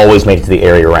 and they've always made it to the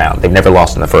area round. They've never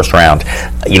lost in the first round.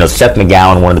 Seth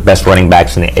McGowan, one of the best running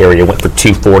backs in the area, went for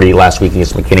 240 last week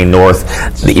against McKinney North.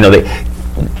 They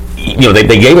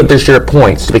gave up their share of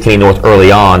points to McKinney North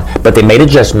early on, but they made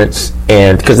adjustments,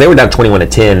 and because they were down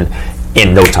 21-10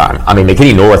 in no time. I mean,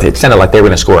 McKinney North, it sounded like they were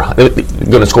going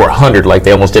to score 100 like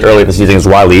they almost did earlier in the season against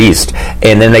Wiley East.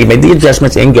 And then they made the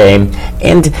adjustments in game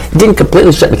and didn't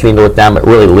completely shut McKinney North down, but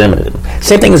really limited them.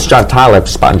 Same thing as John Tyler, after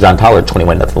spotting John Tyler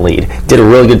 21-0 lead. Did a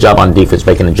really good job on defense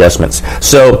making adjustments.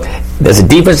 So there's a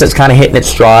defense that's kind of hitting its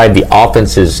stride. The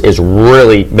offense is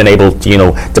really been able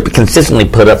to, to consistently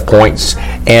put up points.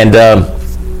 And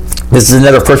this is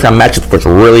another first-round matchup, which is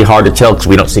really hard to tell because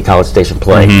we don't see College Station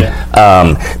play.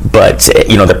 But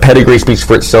the pedigree speaks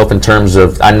for itself in terms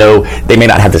of, I know they may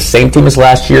not have the same team as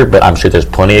last year, but I'm sure there's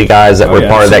plenty of guys that were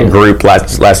part of that group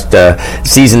last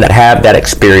season that have that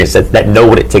experience, that know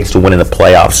what it takes to win in the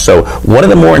playoffs. So one of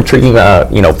the more intriguing,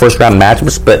 first-round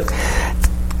matchups, but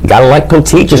gotta like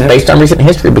Poteet just based on recent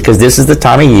history, because this is the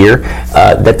time of year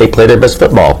that they play their best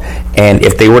football. And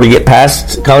if they were to get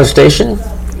past College Station,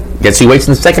 guess who waits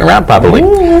in the second round, probably?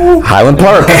 Ooh. Highland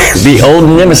Park, the old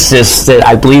nemesis that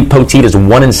I believe Poteet is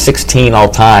 1-16 all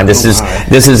time. This is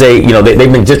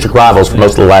they've been district rivals for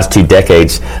most of the last 2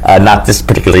 decades. Not this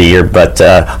particular year, but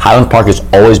Highland Park has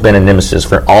always been a nemesis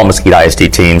for all Mesquite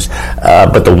ISD teams.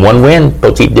 But the one win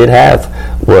Poteet did have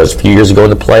was a few years ago in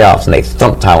the playoffs, and they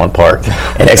thumped Highland Park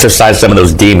and exercised some of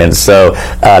those demons. So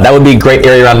that would be a great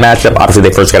area round matchup. Obviously,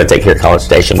 they first got to take care of College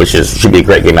Station, which should be a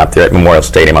great game out there at Memorial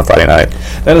Stadium on Friday night.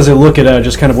 That is a look at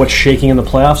just kind of what's shaking in the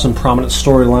playoffs and prominent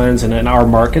storylines in our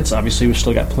markets. Obviously, we've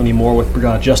still got plenty more with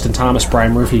Justin Thomas,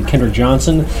 Brian Murphy, and Kendrick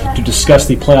Johnson to discuss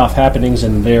the playoff happenings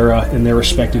in their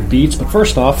respective beats. But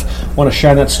first off, I want to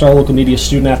shine that Star Local Media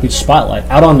Student Athlete Spotlight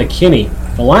out on McKinney.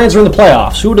 The Lions are in the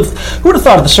playoffs. Who would have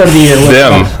thought at the start of the year?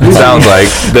 Them. Sounds like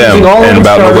them and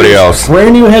about nobody else.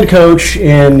 Brand new head coach,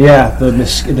 and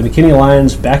the McKinney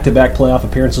Lions back-to-back playoff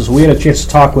appearances. We had a chance to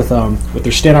talk with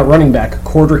their standout running back,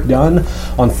 Cordrick Dunn,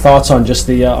 on thoughts on just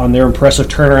on their impressive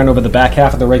turnaround over the back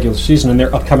half of the regular season and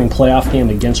their upcoming playoff game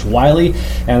against Wiley.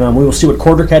 And we will see what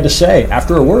Cordrick had to say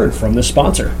after a word from this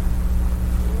sponsor.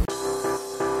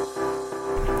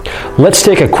 Let's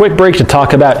take a quick break to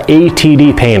talk about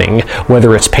ATD Painting.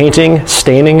 Whether it's painting,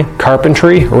 staining,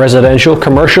 carpentry, residential,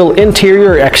 commercial,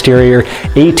 interior, exterior,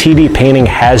 ATD Painting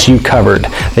has you covered.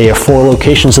 They have 4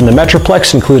 locations in the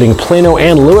Metroplex, including Plano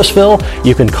and Louisville.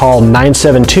 You can call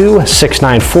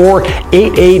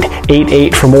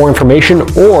 972-694-8888 for more information,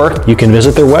 or you can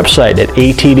visit their website at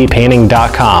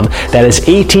atdpainting.com. That is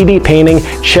ATD Painting.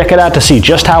 Check it out to see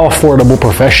just how affordable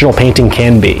professional painting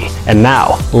can be. And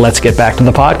now, let's get back to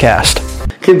the podcast.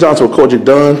 Ken Johnson with Cordrick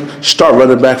Dunn, start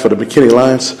running back for the McKinney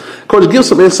Lions. Cordrick, give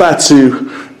some insight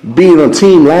to being on a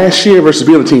team last year versus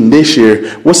being on a team this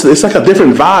year. It's like a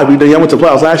different vibe. Y'all went to the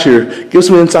playoffs last year. Give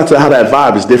some insight to how that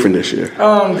vibe is different this year.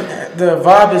 The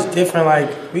vibe is different. Like,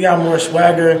 we got more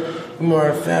swagger,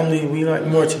 more family, we like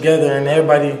more together, and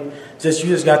everybody you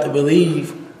just got to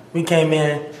believe. We came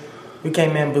in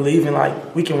believing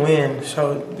like we can win.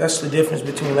 So that's the difference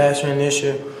between last year and this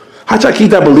year. How'd y'all keep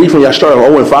that belief when y'all started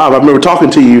 0-5? I remember talking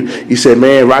to you. You said,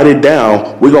 man, write it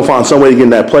down. We're going to find some way to get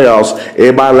in that playoffs.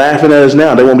 Everybody laughing at us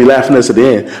now. They won't be laughing at us at the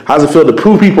end. How's it feel to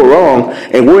prove people wrong?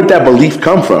 And where did that belief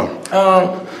come from?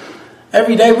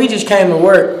 Every day we just came to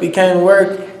work. We came to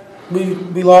work.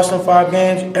 We lost in 5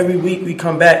 games. Every week we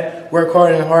come back, work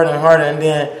harder and harder and harder. And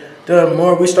then the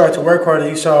more we start to work harder,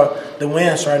 you saw the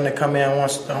win starting to come in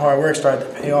once the hard work started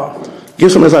to pay off. Give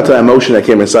some insight to that emotion that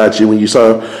came inside you when you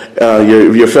saw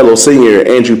your fellow senior,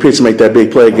 Andrew Pitts, make that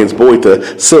big play against Boyd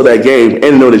to seal that game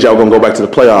and know that y'all going to go back to the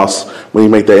playoffs when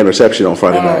you make that interception on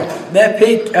Friday night. That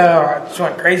pick, I just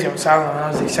went crazy on sideline.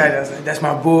 I was excited. I was like, that's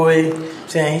my boy.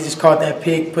 Saying he just caught that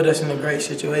pick, put us in a great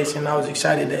situation. I was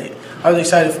excited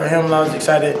for him, and I was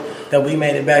excited that we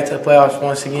made it back to the playoffs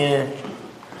once again.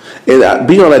 And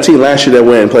being on that team last year that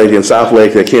went and played against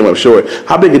Southlake that came up short,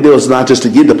 how big a deal is it not just to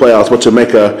get the playoffs, but to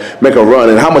make a run?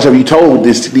 And how much have you told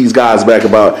these guys back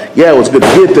about? Yeah, it was good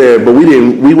to get there, but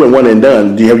we went one and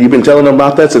done. Have you been telling them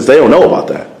about that since they don't know about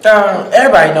that?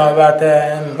 Everybody know about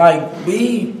that, and like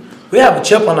we have a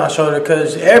chip on our shoulder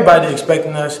because everybody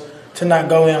expecting us to not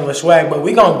go in with swag, but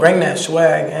we gonna bring that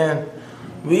swag, and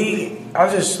I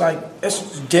was just like,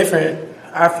 it's different.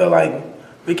 I feel like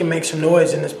we can make some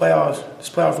noise in this playoff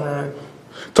run.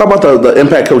 Talk about the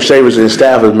impact Coach Shavers and his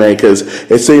staff has made, because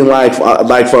it seemed like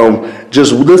from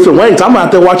just lifting weights, I'm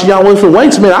out there watching y'all lifting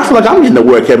weights, man. I feel like I'm getting to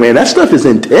work here, man. That stuff is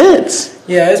intense.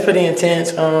 Yeah, it's pretty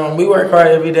intense. We work hard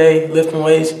every day lifting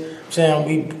weights. I'm saying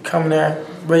we come there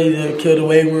ready to kill the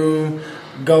weight room,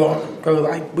 go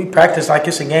like we practice like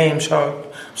it's a game.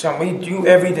 So we do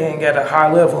everything at a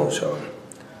high level. So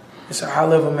it's a high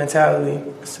level mentality.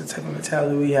 It's the type of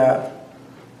mentality we have.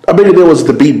 How big a deal was it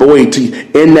to beat Boyd to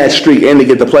end that streak and to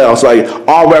get the playoffs? Like,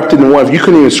 all wrapped into one. If you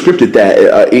couldn't even script it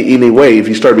that any way, if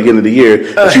you start beginning of the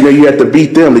year, but you know you had to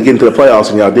beat them to get into the playoffs,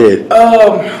 and y'all did.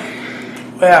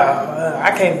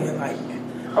 I can't even, like,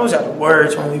 I was out of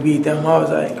words when we beat them. I was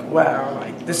like, wow,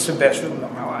 like, this is the best feeling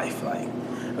of my life. Like,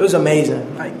 it was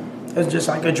amazing. Like, it was just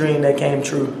like a dream that came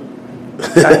true.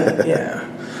 Like, yeah.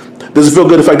 Does it feel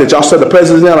good the fact that y'all set the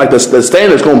precedent now? Like, the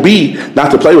standard's going to be not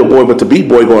to play with Boyd, but to beat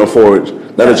Boyd going forward.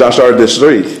 Now that y'all started this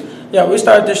streak. Yeah, we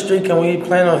started this streak, and we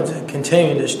plan on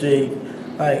continuing this streak.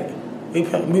 Like, we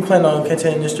plan on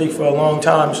continuing this streak for a long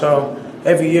time. So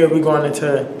every year we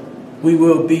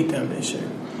will beat them this year.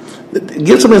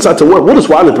 Give some insight to what does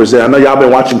Wiley present? I know y'all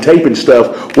been watching tape and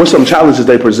stuff. What's some challenges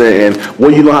they present, and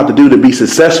what you gonna have to do to be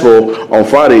successful on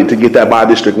Friday to get that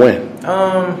by-district win?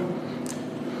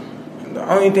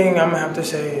 The only thing I'm gonna have to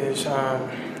say is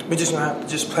we're just gonna have to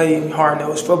just play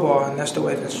hard-nosed football, and that's the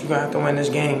way that you're gonna have to win this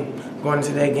game. Going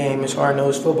into that game is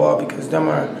hard-nosed football because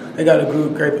they got a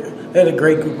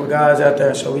great group of guys out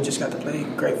there, so we just got to play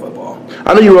great football.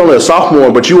 I know you were only a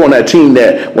sophomore, but you were on that team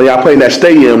that when y'all played in that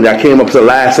stadium, y'all came up to the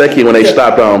last second when they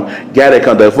stopped Gaddick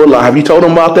on the foot line. Have you told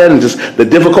them about that and just the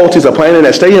difficulties of playing in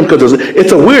that stadium? Because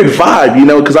it's a weird vibe, you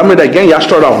know. Because I remember that game, y'all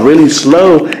started off really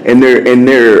slow, and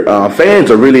their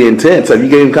fans are really intense. Have you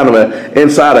gave them kind of an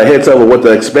insider heads up of what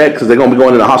to expect because they're going to be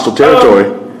going into hostile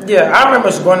territory? Yeah, I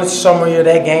remember going into summer year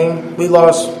that game. We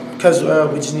lost because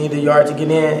we just needed a yard to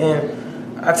get in,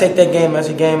 and I take that game as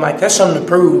a game like that's something to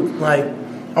prove. Like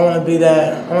I want to be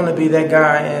that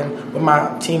guy, and with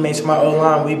my teammates, my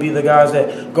O-line, we be the guys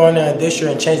that go in there this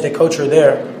year and change the culture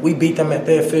there. We beat them at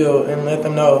their field and let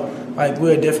them know like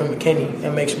we're a different McKinney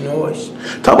and make some noise.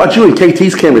 Talk about you and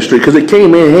KT's chemistry, because it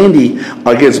came in handy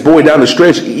against Boyd down the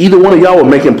stretch. Either one of y'all were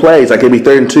making plays. Like it'd be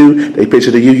 3rd and 2, they pitch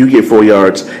it to you get 4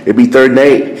 yards. It'd be 3rd and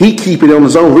 8, he keep it on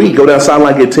his own read, go down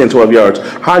sideline, get 10, 12 yards.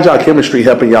 How's y'all chemistry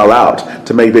helping y'all out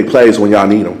to make big plays when y'all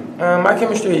need them? My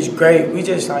chemistry is great. We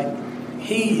just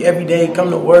he every day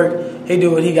come to work, he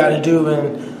do what he got to do,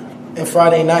 and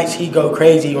Friday nights he go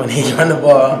crazy when he run the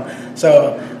ball.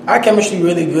 So our chemistry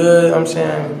really good. I'm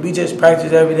saying we just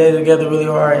practice every day together really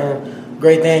hard, and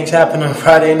great things happen on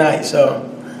Friday night. So,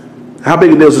 how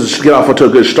big a deal is it to get off to a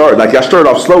good start? Like y'all started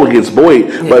off slow against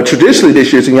Boyd, but traditionally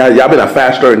this year, y'all been a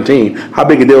fast starting team. How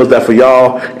big a deal is that for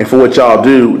y'all and for what y'all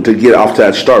do to get off to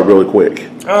that start really quick?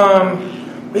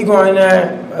 We go in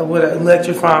there with an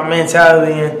electrifying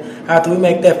mentality, and after we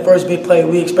make that first big play,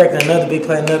 we expect another big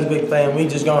play, and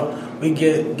we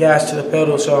get gas to the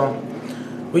pedal. So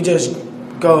we just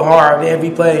go hard every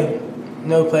play,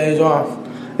 no plays off.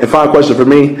 And final question for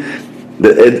me: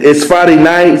 it's Friday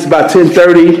night. It's about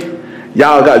 10:30.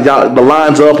 Y'all got the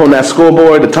lines up on that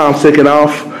scoreboard. The time's ticking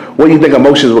off. What do you think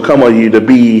emotions will come on you to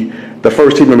be the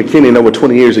first team in McKinney in over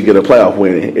 20 years to get a playoff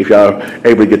win if y'all are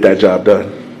able to get that job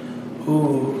done?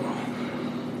 Ooh,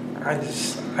 I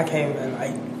can't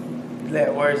even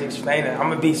let words explain it. I'm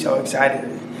gonna be so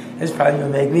excited. It's probably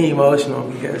gonna make me emotional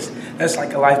because that's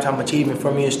like a lifetime achievement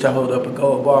for me is to hold up a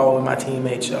gold ball with my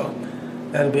teammates. So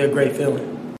that'll be a great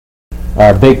feeling.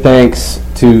 Our big thanks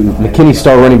to McKinney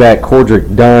star running back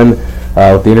Cordrick Dunn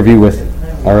with the interview with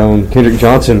our own Kendrick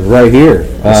Johnson right here.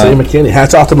 See McKinney.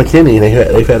 Hats off to McKinney.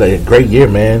 They've had a great year,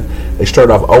 man. They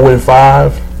started off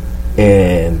 0-5,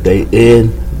 and they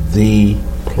end the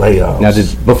playoffs. Now,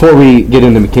 before we get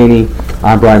into McKinney,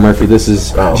 I'm Brian Murphy. This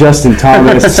is Justin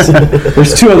Thomas.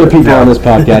 There's 2 other people on this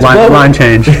podcast. Line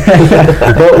change.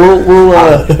 But we'll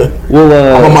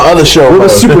I'm on my other show. We'll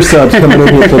have super subs coming in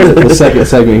here for the second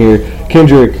segment here.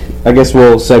 Kendrick, I guess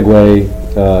we'll segue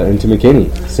into McKinney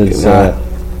since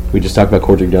we just talked about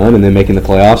Cordrick Dunn and then making the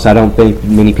playoffs. I don't think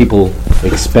many people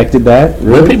expected that.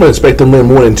 Really? People expect them to win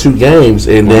more than 2 games,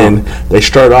 and then they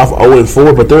start off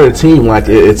 0-4, but they're a team, like,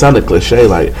 it sounded cliche,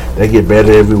 like, they get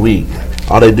better every week.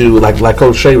 All they do, like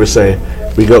Coach Shea would say,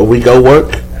 we go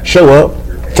work, show up,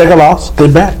 take a loss,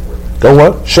 get back. Go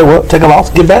work, show up, take a loss,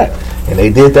 get back. And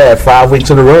they did that 5 weeks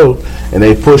in a row, and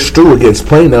they pushed through against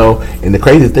Plano. And the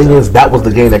crazy thing is, that was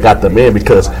the game that got them in,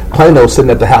 because Plano's sitting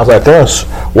at the house like us,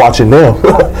 watching them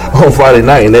on Friday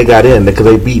night, and they got in because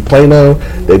they beat Plano,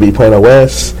 they beat Plano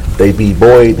West, they beat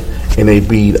Boyd, and they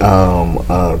beat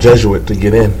Jesuit to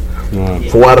get in.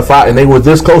 4 out of 5, and they were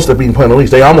this close to beating Plano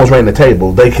East. They almost ran the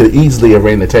table. They could easily have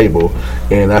ran the table,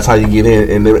 and that's how you get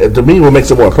in. And to me, what makes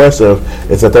it more impressive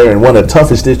is that they're in one of the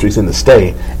toughest districts in the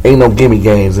state. Ain't no gimme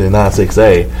games in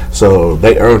 9-6A, so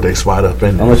they earned their spot up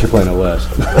in there. Unless you're playing at West.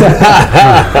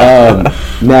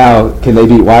 Now, can they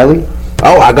beat Wiley?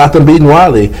 Oh, I got them beating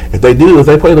Wiley. If they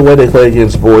play the way they play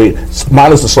against Boyd,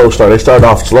 minus the slow start, they started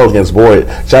off slow against Boyd.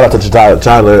 Shout out to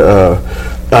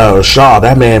Tyler Shaw.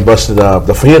 That man busted up.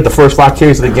 He had the first 5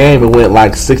 carries of the game and went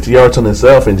like 60 yards on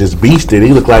himself and just beasted.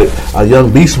 He looked like a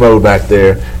young beast mode back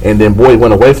there. And then Boyd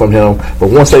went away from him. But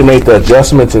once they made the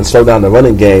adjustments and slowed down the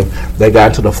running game, they got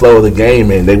into the flow of the game,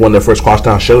 and they won their first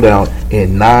crosstown showdown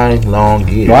in 9 long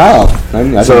years. Wow!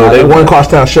 So they won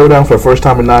crosstown showdown for the first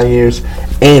time in 9 years,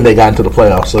 and they got into the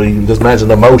playoffs. So you can just imagine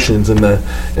the emotions and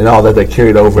all that they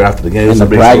carried over after the game. And the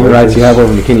bragging rights you have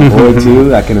over McKinney Boyd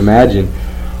too. I can imagine.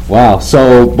 Wow.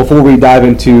 So before we dive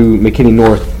into McKinney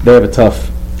North, they have a tough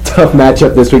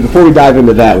matchup this week. Before we dive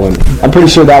into that one, I'm pretty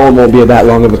sure that one won't be that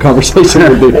long of a conversation.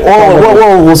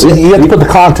 Whoa, you have to put the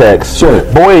context. Sure.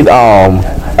 Boyd,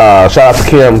 shout out to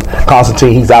Kim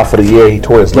Constantine. He's out for the year. He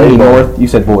tore his labrum. North. You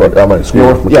said Boyd. North.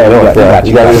 Yeah, North.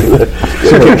 You got it.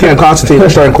 So Kim Constantine, the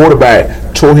starting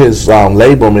quarterback, tore his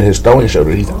labrum in his throwing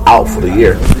shoulder. He's out for the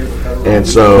year. And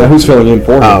so, who's filling in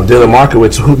for him? Dylan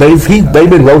Markowitz, who they've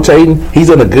been rotating. He's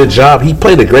done a good job. He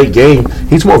played a great game.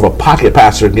 He's more of a pocket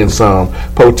passer against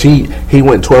Poteet. He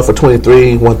went 12 for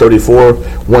 23, 134,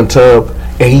 1 tub,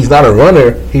 and he's not a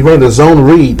runner. He ran the zone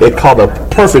read. They called a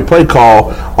perfect play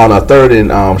call on a 3rd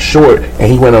and short,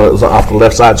 and he went off the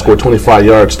left side, scored 25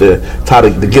 yards to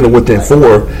get him within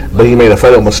 4. But he made a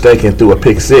fatal mistake and threw a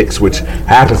pick 6, which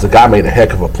happens. The guy made a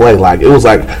heck of a play. Like, it was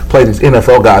like play these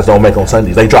NFL guys don't make on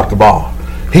Sundays. They dropped the ball.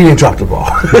 He didn't drop the ball.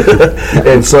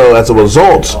 And so as a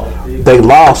result, they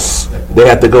lost. They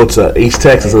had to go to East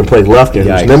Texas and play Lufkin,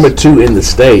 who's number 2 in the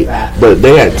state. But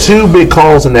they had 2 big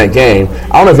calls in that game.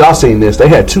 I don't know if y'all seen this. They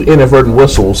had 2 inadvertent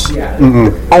whistles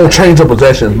on change of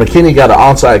possessions. McKinney got an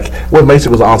onside. What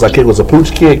basically was an onside kick was a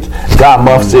pooch kick. Guy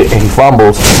muffs it and he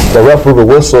fumbles. The ref blew the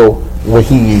whistle when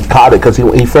he caught it because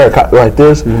he fair caught like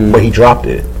this, but he dropped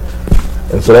it.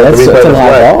 And so that's a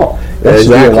live ball.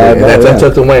 Exactly. That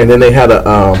took them away. And then they had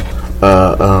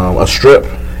a strip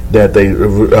that they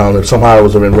somehow it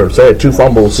was in reverse. They had 2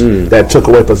 fumbles that took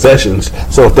away possessions.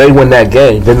 So if they win that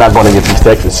game, they're not going to get East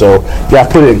Texas. So you have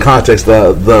to put it in context.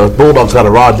 The Bulldogs got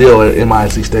a raw deal at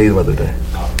MIAC Stadium the other day.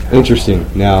 Interesting.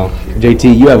 Now,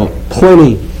 JT, you have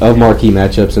plenty of marquee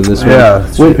matchups in this one. Yeah.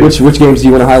 Which games do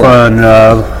you want to highlight?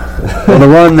 Well, the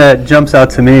one that jumps out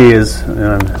to me is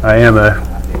I am a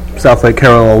Southlake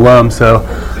Carroll alum, so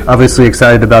obviously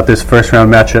excited about this first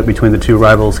round matchup between the 2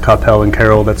 rivals, Coppell and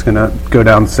Carroll, that's going to go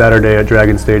down Saturday at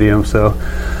Dragon Stadium. So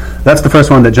that's the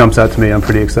first one that jumps out to me. I'm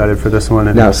pretty excited for this one.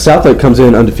 And now, Southlake comes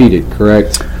in undefeated,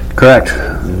 correct? Correct.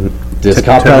 Does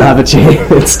Coppell have a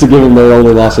chance to give them their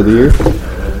only loss of the year?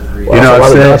 Well,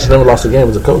 Riley Dodge never lost a game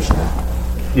as a coach.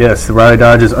 Yes, Riley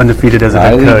Dodge is undefeated as a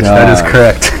head coach. That is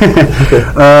correct.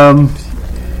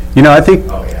 I think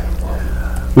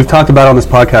we've talked about on this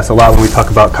podcast a lot when we talk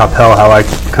about Coppell, how I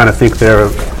kind of think they're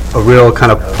a real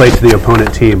kind of play to the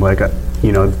opponent team. Like,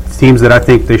 teams that I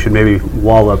think they should maybe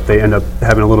wall up, they end up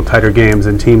having a little tighter games,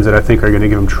 and teams that I think are going to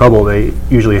give them trouble, they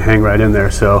usually hang right in there.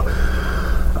 So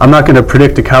I'm not going to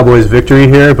predict a Cowboys victory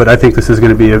here, but I think this is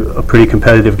going to be a pretty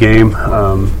competitive game.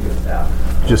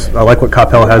 I like what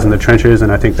Coppell has in the trenches,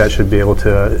 and I think that should be able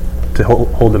to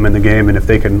hold them in the game. And if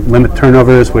they can limit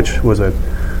turnovers, which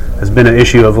has been an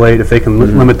issue of late, if they can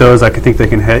limit those, I think they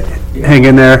can hang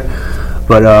in there.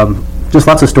 But just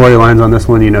lots of storylines on this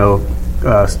one.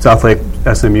 Southlake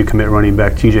SMU commit running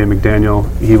back TJ McDaniel.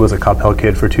 He was a Coppell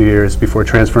kid for 2 years before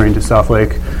transferring to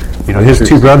Southlake. His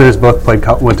 2 brothers both went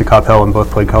to Coppell and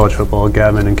both played college football.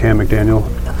 Gavin and Cam McDaniel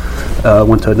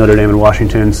went to Notre Dame in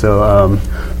Washington. So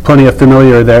plenty of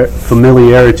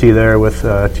familiarity there with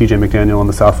TJ McDaniel on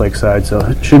the Southlake side. So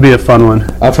it should be a fun one.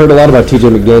 I've heard a lot about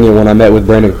TJ McDaniel when I met with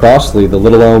Brandon Crossley, the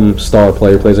Little Elm star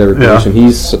player, plays every position.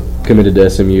 He's committed to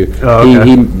SMU. Oh, okay.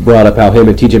 He brought up how him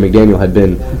and TJ McDaniel had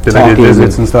been Did they talking. do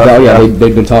visits and stuff? Oh, yeah, Yeah.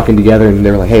 they'd been talking together, and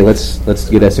they were like, hey, let's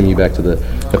get SMU back to the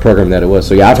program that it was.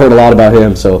 So, yeah, I've heard a lot about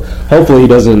him, so hopefully he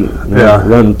doesn't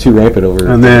run too rampant over.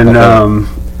 And then,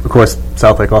 of course,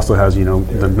 Southlake also has,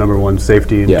 the number one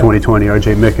safety in 2020,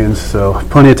 R.J. Mickens. So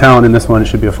plenty of talent in this one. It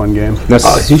should be a fun game.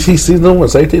 He's number one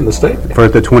safety in the state? For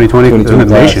the 2020 in the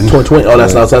nation. 2020. Oh,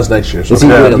 that's next year. So Is he,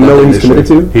 you know what he's committed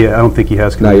to? Yeah, I don't think he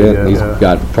has Not committed yet. yet. He's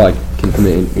Yeah. probably can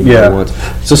commit anytime he wants.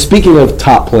 So speaking of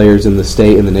top players in the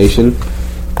state and the nation,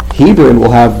 Hebron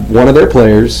will have one of their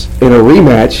players in a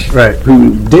rematch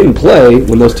who didn't play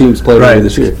when those teams played earlier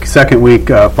this year. Second week,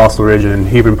 Fossil Ridge and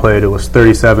Hebron played. It was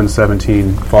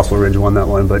 37-17. Fossil Ridge won that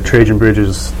one. But Trajan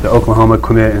Bridges, the Oklahoma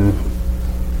commit and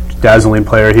dazzling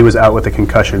player, he was out with a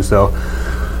concussion. So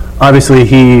obviously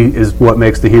he is what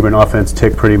makes the Hebron offense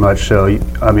tick pretty much. So,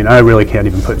 I mean, I really can't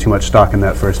even put too much stock in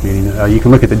that first meeting. You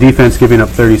can look at the defense giving up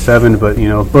 37, but,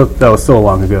 that was so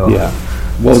long ago. Yeah.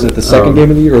 What was it, the second game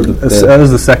of the year? Or that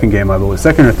was the second game, I believe.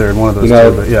 Second or third, one of those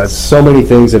two. But yeah, so many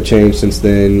things have changed since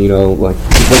then. Like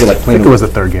look at I think it was the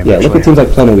third game. Yeah, actually. look at teams like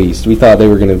Plano East. We thought they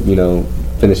were going to,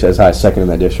 finish as high as second in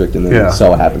that district, and then we saw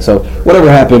what happened. So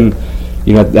whatever happened,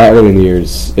 that early in the year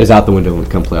is out the window when it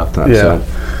comes playoff time. Yeah. So.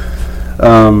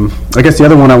 I guess the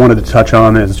other one I wanted to touch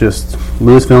on is just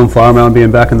Louisville and Flower Mound being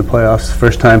back in the playoffs.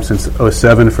 First time since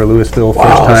 2007 for Louisville. First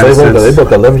time so they broke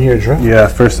 11-year drought. Yeah,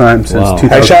 first time since 2010.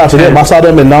 Hey, shout out to them. I saw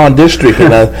them in non-district,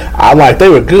 and they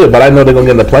were good, but I know they're going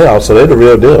to get in the playoffs, so they're the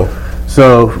real deal.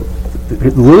 So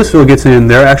Louisville gets in.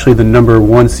 They're actually the number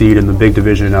one seed in the big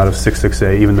division out of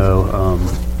 6-6A, even though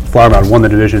Flower Mound won the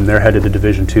division. They're headed to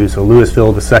Division 2. So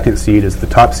Louisville, the second seed, is the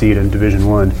top seed in Division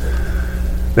 1.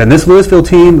 And this Louisville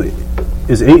team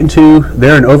is 8-2.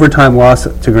 They're an overtime loss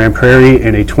to Grand Prairie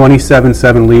and a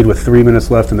 27-7 lead with 3 minutes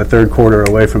left in the third quarter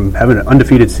away from having an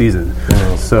undefeated season.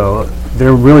 Wow. So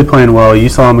they're really playing well. You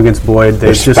saw them against Boyd.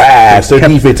 They're fast. Their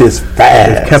defense is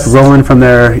fast. They've kept rolling from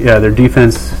there. Yeah, their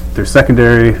defense, their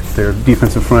secondary, their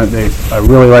defensive front. I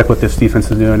really like what this defense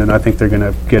is doing, and I think they're going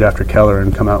to get after Keller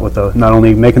and come out with not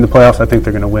only making the playoffs, I think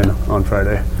they're going to win on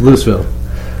Friday. Louisville.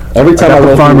 Every time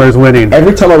Every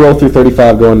time I roll through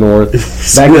 35 going north,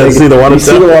 see the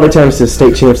Watertown to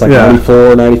state champs like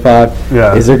 94, 95.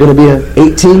 Yeah. Is there going to be an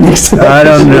 18 next to that? I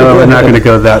don't know. We're not going to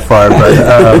go that far. But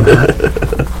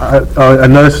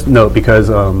another note, because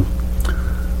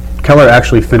Keller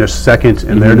actually finished second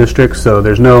in their district, so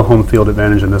there's no home field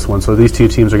advantage in this one. So these two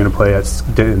teams are going to play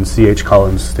in C.H.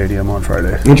 Collins Stadium on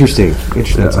Friday. Interesting. Yeah,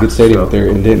 it's a good stadium up there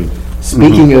in Denton.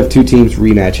 Speaking of two teams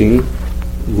rematching,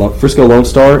 Frisco Lone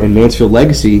Star and Mansfield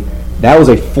Legacy, that was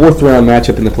a fourth-round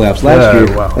matchup in the playoffs last year.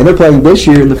 Wow. And they're playing this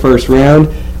year in the first round.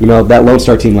 That Lone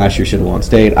Star team last year should have won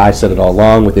state. I said it all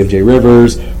along with MJ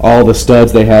Rivers, all the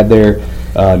studs they had there,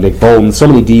 Nick Bolton, so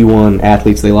many D1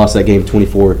 athletes. They lost that game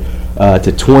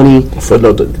 24-20. For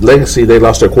the Legacy, they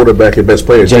lost their quarterback and best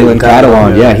player, Jalen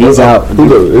Catalan. Yeah, he's out.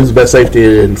 Who's best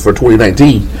safety for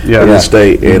 2019 in the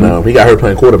state, and he got hurt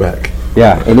playing quarterback.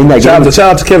 Yeah, and in that shout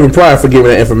out to Kevin Pryor for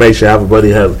giving that information. I have a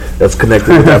buddy that's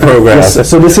connected with that program. Yes,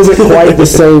 so this isn't quite the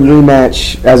same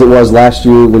rematch as it was last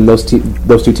year when those two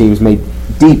teams made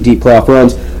deep playoff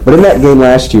runs. But in that game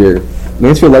last year,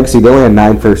 Mansfield Legacy, they only had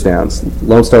 9 first downs.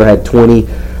 Lone Star had 20.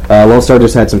 Lone Star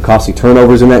just had some costly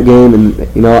turnovers in that game, and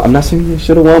I'm not saying they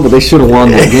should have won, but they should have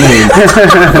won that game.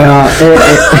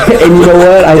 And you know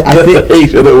what? I think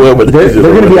they're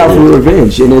going to be out for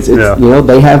revenge, and it's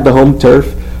they have the home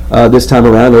turf. This time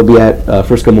around, they'll be at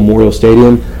Frisco Memorial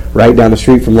Stadium, right down the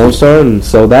street from Lone Star, and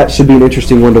so that should be an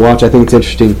interesting one to watch. I think it's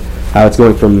interesting how it's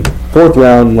going from fourth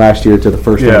round last year to the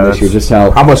first round this year. Just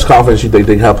how much confidence you think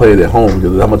they have played at home?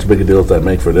 Because how much big a deal does that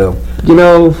make for them?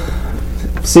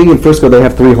 Seeing in Frisco, they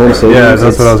have 3 home stadiums. Yeah,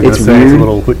 that's what I was going to say. It's a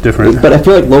little bit different. But I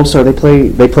feel like Lone Star, they play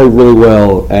really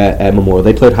well at Memorial.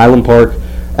 They played Highland Park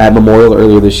at Memorial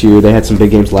earlier this year. They had some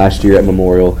big games last year at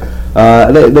Memorial.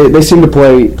 They seem to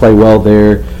play well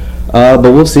there. But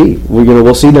we'll see.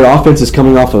 We'll see. Their offense is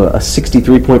coming off a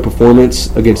 63-point performance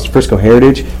against Frisco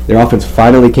Heritage. Their offense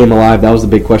finally came alive. That was the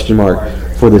big question mark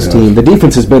for this team. The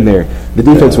defense has been there. The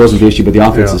defense wasn't the issue, but the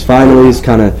offense is finally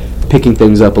kind of picking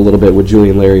things up a little bit with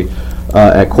Julian Larry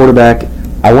at quarterback.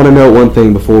 I want to note one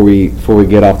thing before we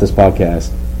get off this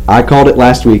podcast. I called it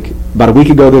last week, about a week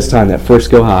ago this time, that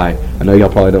Frisco High. I know y'all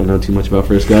probably don't know too much about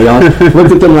Frisco. Y'all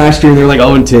looked at them last year and they're like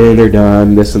 0-10, they're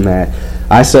done, this and that.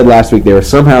 I said last week they were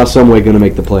somehow, some way going to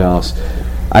make the playoffs.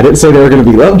 I didn't say they were going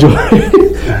to be Lovejoy,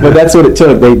 but that's what it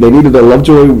took. They needed a win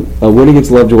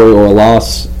against Lovejoy or a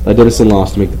Denison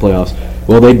loss to make the playoffs.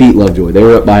 Well, they beat Lovejoy. They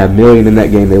were up by 1 million in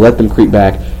that game. They let them creep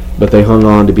back, but they hung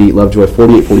on to beat Lovejoy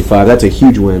 48-45. That's a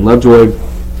huge win. Lovejoy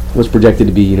was projected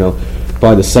to be,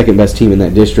 probably the second best team in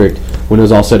that district when it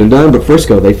was all said and done. But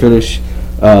Frisco, they finish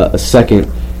a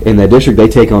second in that district. They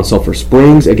take on Sulphur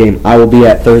Springs, a game I will be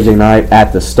at Thursday night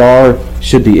at the Star.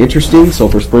 Should be interesting.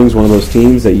 Sulphur Springs, one of those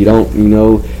teams that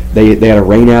they had a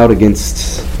rain out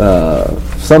against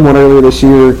someone earlier this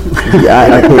year.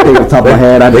 I can't think off the top of my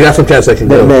head. They got some cats that can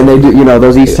go. Man, they do.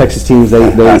 Those East Texas teams,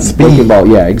 they can ball.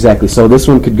 Yeah, exactly. So this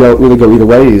one could really go either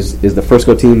way. Is the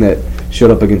Frisco team that showed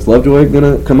up against Lovejoy going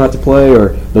to come out to play,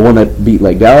 or the one that beat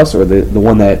Lake Dallas, or the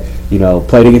one that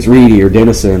played against Reedy or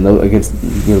Denison against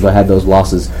they had those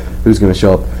losses? Who's going to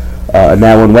show up?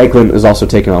 Now when Lakeland is also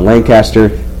taking on Lancaster,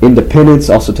 Independence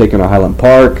also taking on Highland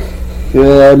Park.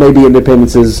 Maybe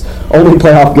Independence's only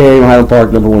playoff game. Highland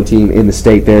Park, number 1 team in the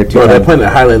state there. They're playing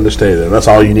at Highlander Stadium. That's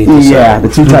all you need to say. Yeah, the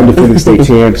 2-time defending state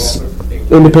champs.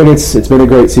 Independence, it's been a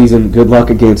great season. Good luck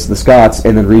against the Scots,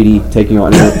 and then Reedy taking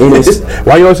on Ennis.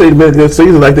 Why you always say it's been a good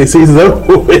season like they season's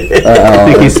over with? I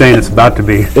think he's saying it's about to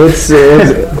be.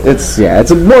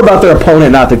 It's more about their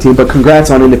opponent, not their team. But congrats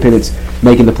on Independence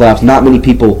making the playoffs. Not many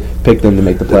people picked them to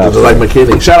make the playoffs. Like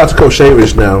McKinney. Shout out to Coach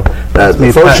Shavers now.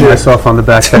 Me patting myself on the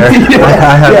back there.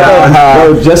 I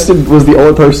have Justin was the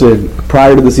only person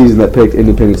prior to the season that picked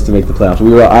Independence to make the playoffs.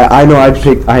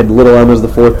 I had Little Elm as the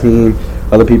 4th team.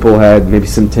 Other people had maybe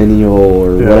Centennial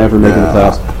or whatever making the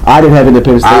playoffs. I didn't have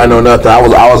Independence. I know nothing. I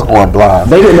was going blind.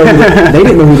 They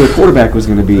didn't know who their quarterback was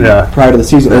going to be prior to the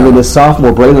season. And then the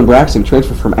sophomore Braylon Braxton,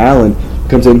 transfer from Allen,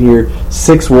 comes in here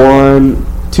 6'1",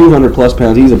 200+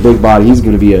 pounds. He's a big body. He's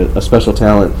going to be a special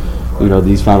talent.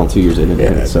 These final 2 years in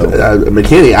Independence.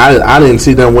 McKinney, I didn't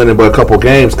see them winning but a couple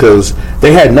games because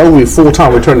they had no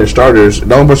full-time returning starters.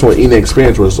 The only person with any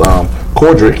experience was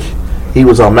Cordrick. He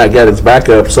was on Matt Gaddick's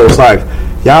backup, so it's like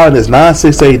y'all in this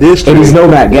 9-6-8 district. And he's no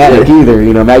Matt Gaddick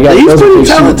either. Matt Gaddick. He's pretty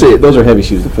talented. Those are heavy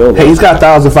shoes to fill. Hey, he's got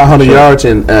 1,500 yards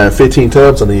and 15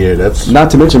 tubs on the year. That's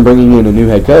not to mention bringing in a new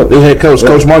head coach.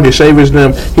 Coach Marcus Shavers.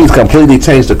 He's completely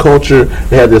changed the culture.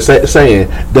 They had this saying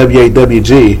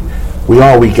WAWG. We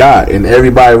all we got, and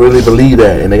everybody really believe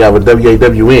that. And they got with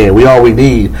WAWN. We all we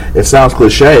need. It sounds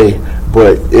cliche,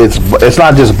 but it's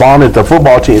not just bonded the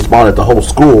football team, it's bonded the whole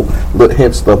school,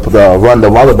 hence the run the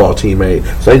volleyball team made.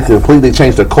 So they completely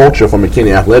changed the culture from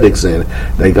McKinney Athletics, and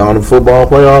they gone in football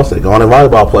playoffs, they gone in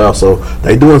volleyball playoffs, so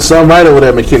they doing something right over there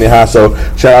at McKinney High. So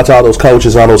shout out to all those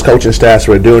coaches, all those coaching staffs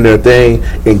who are doing their thing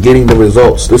and getting the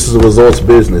results. This is a results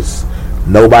business.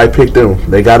 Nobody picked them.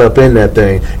 They got up in that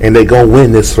thing, and they going to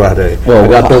win this Friday. Well,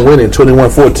 got them winning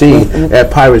 21-14 at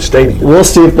Pirate Stadium. We'll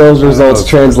see if those results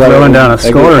translate. Throwing down a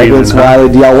score against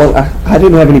Riley. Do y'all want? I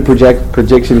didn't have any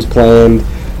predictions planned.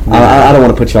 I don't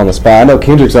want to put you on the spot. I know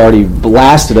Kendrick's already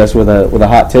blasted us with a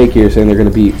hot take here, saying they're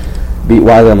going to beat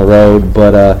Wiley on the road.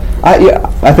 But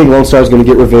I think Lone Star is going to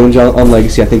get revenge on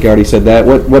Legacy. I think I already said that.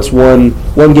 What's one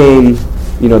game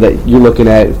that you're looking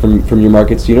at from your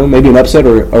markets? Maybe an upset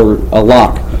or a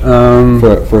lock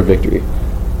for a victory.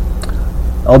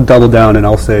 I'll double down and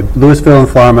I'll say Louisville and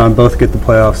Flower Mound both get the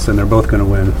playoffs, and they're both going to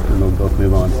win, and they'll both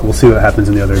move on. We'll see what happens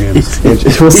in the other games.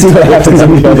 We'll see what happens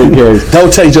in the other games.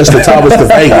 Don't take Justin Thomas to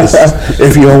Vegas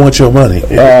if you don't want your money. All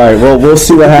right, well, we'll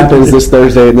see what happens this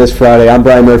Thursday and this Friday. I'm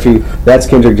Brian Murphy. That's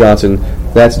Kendrick Johnson.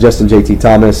 That's Justin JT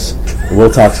Thomas.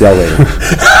 We'll talk to y'all later.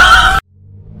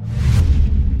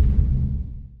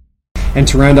 And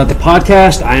to round out the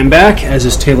podcast, I am back, as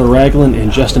is Taylor Ragland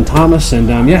and Justin Thomas. And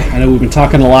I know we've been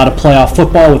talking a lot of playoff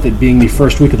football with it being the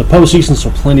first week of the postseason, so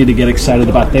plenty to get excited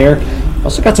about there.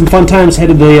 Also got some fun times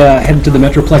headed to the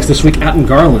Metroplex this week out in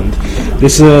Garland.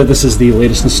 This is the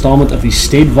latest installment of the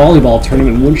state volleyball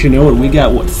tournament. And wouldn't you know it, we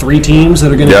got 3 teams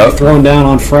that are going to be thrown down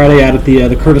on Friday out at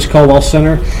the Curtis Caldwell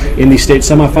Center in the state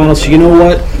semifinals. So you know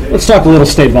what? Let's talk a little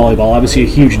state volleyball. Obviously a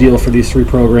huge deal for these 3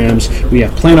 programs. We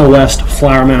have Plano West,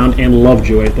 Flower Mound, and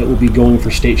Lovejoy that will be going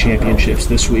for state championships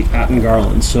this week out in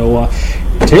Garland. So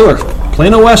Taylor,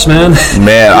 Plano West, man.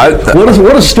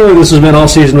 What a story this has been all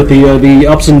season with the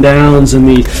ups and downs and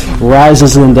the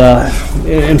rises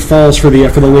and falls for the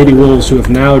Lady Wolves, who have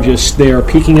now they are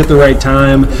peaking at the right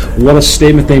time. What a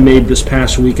statement they made this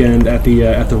past weekend at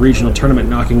the regional tournament,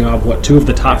 knocking off 2 of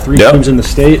the top 3 teams in the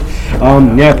state.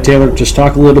 Taylor, just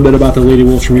talk a little bit about the Lady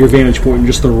Wolves from your vantage point and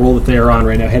just the role that they are on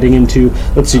right now, heading into,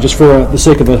 let's see, just for the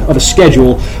sake of a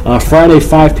schedule, Friday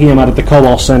 5 p.m. out at the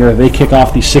Caldwell Center, they kick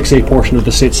off the 6A portion of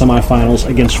the state semifinals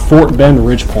against Fort Bend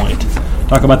Ridge Point.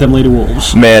 Talk about them Lady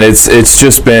Wolves. Man, it's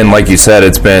just been, like you said,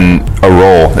 it's been a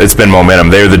roll. It's been momentum.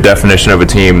 They're the definition of a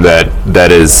team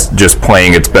that is just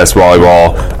playing its best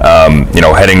volleyball,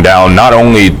 heading down, not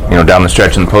only, down the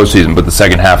stretch in the postseason, but the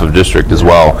second half of district as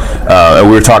well.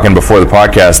 We were talking before the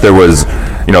podcast, there was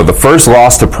the first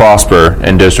loss to Prosper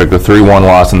in district, the 3-1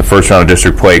 loss in the first round of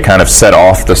district play, kind of set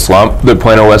off the slump that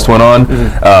Plano West went on.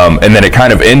 And then it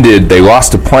kind of ended. They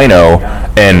lost to Plano,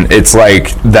 and it's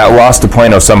like that loss to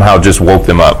Plano somehow just woke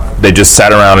them up. They just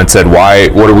sat around and said,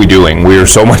 what are we doing? We are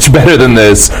so much better than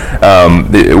this.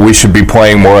 We should be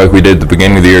playing more like we did at the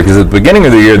beginning of the year, because at the beginning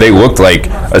of the year, they looked like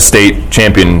a state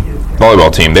champion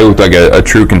volleyball team. They looked like a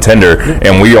true contender,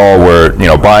 and we all were,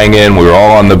 buying in. We were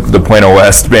all on the Plano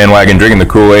West bandwagon, drinking the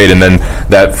Kool-Aid, and then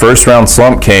that first round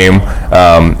slump came,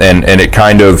 and it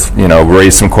kind of,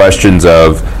 raised some questions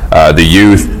of the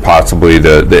youth, possibly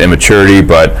the immaturity,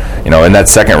 but, in that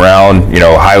second round,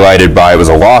 highlighted by, it was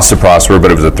a loss to Prosper,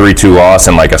 but it was a 3-2 loss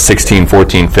and like a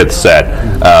 16-14 fifth set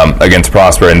against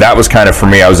Prosper, and that was kind of, for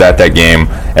me, I was at that game,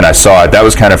 and I saw it. That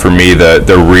was kind of, for me,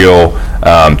 the real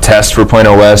test for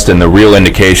Plano West, and the real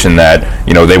indication that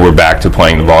they were back to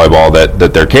playing the volleyball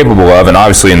that they're capable of. And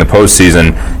obviously in the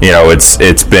postseason,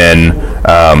 it's been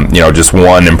just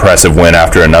one impressive win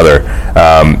after another.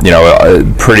 A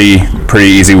pretty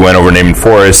easy win over Naaman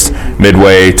Forest.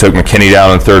 Midway took McKinney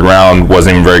down in the third round,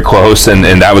 wasn't even very close, and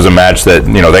that was a match that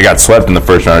they got swept in the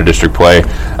first round of district play.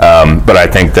 But I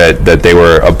think that they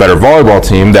were a better volleyball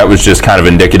team. That was just kind of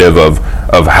indicative of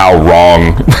how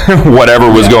wrong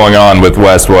whatever was going on with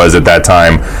West was at that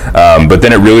time. But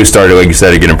then it really started, like you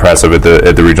said, to get impressive at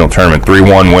the regional tournament.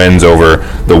 3-1 wins over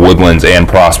the Woodlands and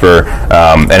Prosper,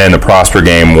 and in the Prosper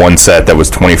game, one set that was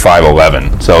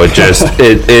 25-11. So it just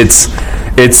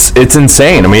it's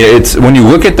insane. I mean, it's when you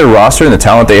look at their roster and the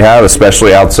talent they have,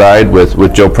 especially outside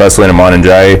with Joe Presley and Amon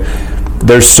Njai,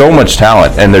 there's so much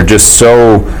talent, and they're just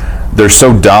they're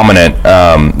so dominant,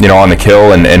 on the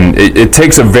kill, and it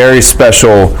takes a very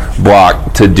special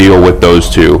block to deal with those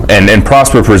two. And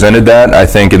Prosper presented that, I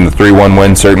think, in the 3-1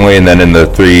 win certainly, and then in the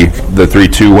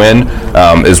 3-2 win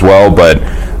as well. But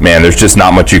man, there's just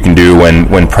not much you can do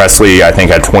when Presley, I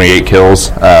think, had 28 kills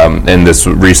in this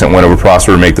recent win over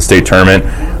Prosper to make the state tournament.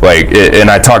 And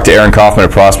I talked to Erin Kaufman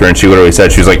at Prosper, and she literally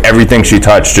said, she was like, everything she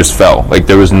touched just fell. Like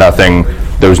there was nothing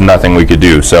we could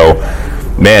do. So,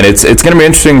 man, it's going to be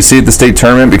interesting to see at the state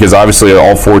tournament, because obviously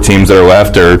all four teams that are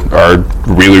left are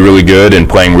really, really good and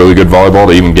playing really good volleyball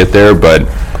to even get there. But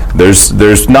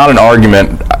there's not an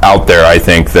argument out there, I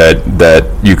think,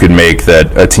 that you could make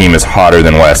that a team is hotter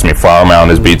than West. I mean, Flower Mound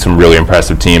has beat some really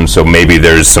impressive teams, so maybe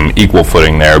there's some equal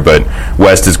footing there. But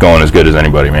West is going as good as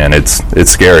anybody, man. It's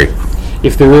scary.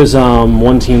 If there is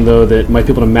one team, though, that might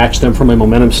be able to match them from a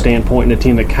momentum standpoint, and a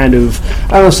team that kind of,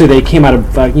 I don't want to say they came out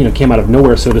of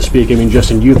nowhere, so to speak. I mean,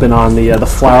 Justin, you've been on the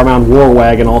Flower Mound war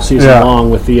wagon all season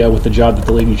long with the job that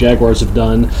the Lady Jaguars have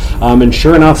done, and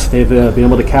sure enough, they've been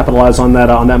able to capitalize on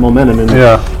that momentum and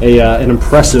an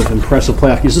impressive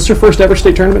playoff. Is this their first ever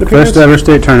state tournament appearance? First ever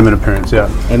state tournament appearance, yeah.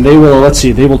 And they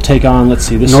will take on this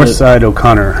Northside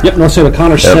O'Connor. Yep, Northside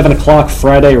O'Connor, 7 o'clock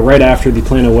Friday, right after the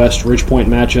Plano West Ridgepoint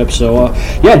matchup. So.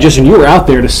 Justin, you were out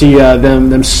there to see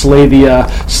them slay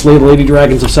the Lady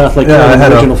Dragons of South Lake County in the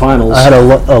regional finals. I had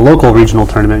a local regional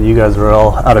tournament. You guys were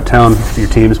all out of town for your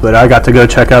teams, but I got to go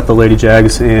check out the Lady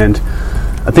Jags, and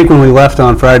I think when we left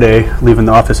on Friday, leaving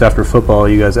the office after football,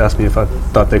 you guys asked me if I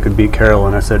thought they could beat Carroll,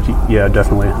 and I said, yeah,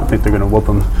 definitely. I think they're going to whoop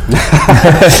them.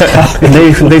 And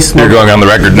they smoked. You're going on the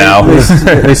record now.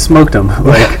 They smoked them.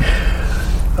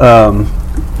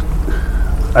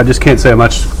 I just can't say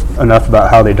much enough about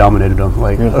how they dominated them.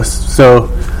 So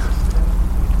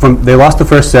they lost the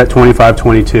first set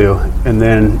 25-22, and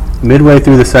then midway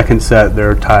through the second set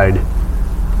they're tied.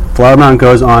 Flower Mound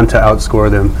goes on to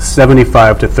outscore them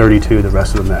 75-32 the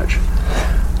rest of the match.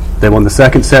 They won the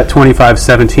second set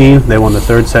 25-17, they won the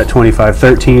third set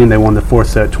 25-13, they won the fourth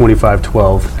set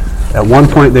 25-12. At one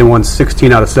point, they won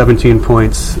 16 out of 17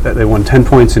 points. They won 10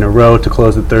 points in a row to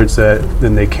close the third set.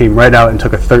 Then they came right out and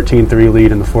took a 13-3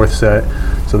 lead in the fourth set.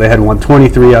 So they had won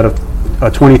 23 out of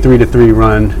a 23-3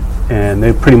 run, and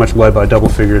they pretty much led by double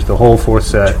figures the whole fourth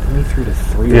set.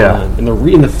 23-3 run. In the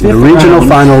regional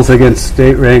finals against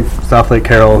state-ranked South Lake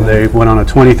Carroll, they went on a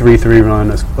 23-3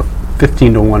 run, a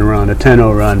 15-1 run, a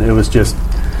 10-0 run. It was just...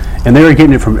 And they were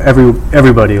getting it from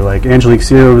everybody. Like Angelique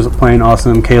Sear was playing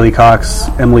awesome, Kaylee Cox,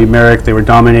 Emily Merrick. They were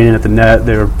dominating at the net.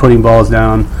 They were putting balls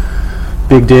down.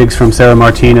 Big digs from Sarah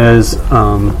Martinez.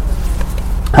 How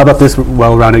about this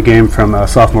well-rounded game from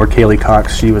sophomore Kaylee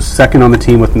Cox? She was second on the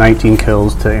team with 19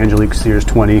 kills to Angelique Sear's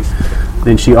 20.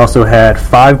 Then she also had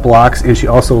 5 blocks, and she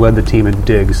also led the team in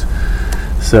digs.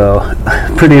 So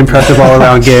pretty impressive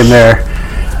all-around game there.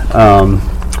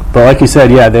 But like you said,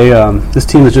 this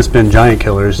team has just been giant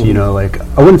killers. I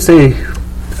wouldn't say,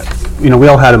 we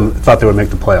all had them, thought they would make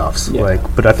the playoffs.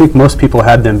 But I think most people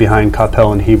had them behind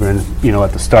Coppell and Hebron,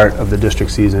 at the start of the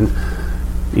district season.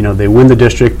 they win the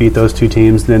district, beat those two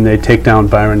teams, then they take down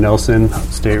Byron Nelson,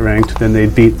 state ranked, then they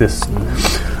beat this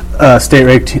state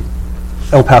ranked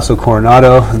El Paso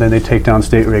Coronado, and then they take down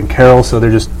state ranked Carroll. So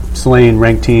they're just slaying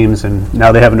ranked teams, and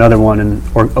now they have another one in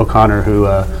O'Connor who,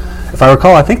 if I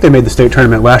recall, I think they made the state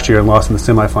tournament last year and lost in the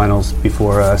semifinals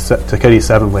before to Ketty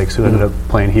Seven Lakes, who ended up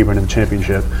playing Hebron in the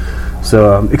championship.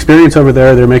 So experience over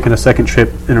there. They're making a second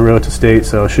trip in a row to state,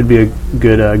 so it should be a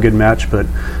good match. But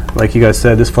like you guys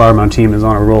said, this Flower Mound team is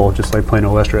on a roll, just like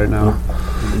Plano West right now.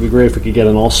 It'd be great if we could get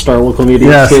an all-star local media.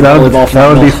 Yes, that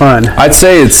would be fun. I'd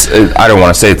say I don't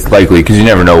want to say it's likely because you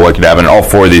never know what could happen. All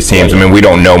four of these teams, I mean, we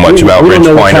don't know much about Ridge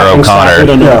Point or O'Connor.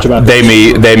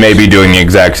 They may be doing the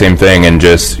exact same thing and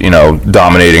just,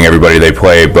 dominating everybody they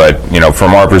play. But,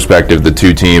 from our perspective, the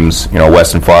two teams,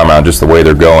 West and Flower Mound, just the way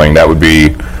they're going, that would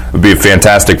be a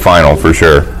fantastic final for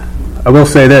sure. I will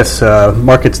say this: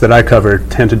 markets that I cover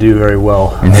tend to do very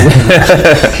well.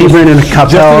 Hebron and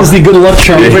Coppell. The good luck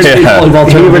charm.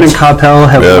 Hebron and Coppell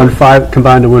have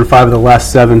combined to win 5 of the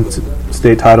last 7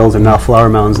 state titles, and now Flower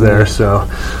Mound's there. So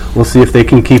we'll see if they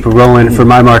can keep it rolling for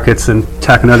my markets and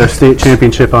tack another state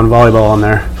championship on volleyball on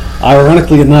there.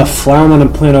 Ironically enough, Flower Mound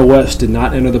and Plano West did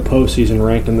not enter the postseason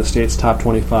ranked in the state's top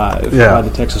 25 by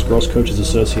the Texas Girls Coaches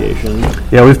Association.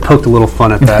 Yeah, we've poked a little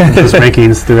fun at that, those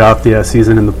rankings throughout the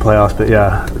season in the playoffs. But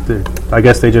yeah, I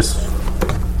guess they just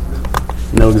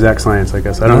know exact science, I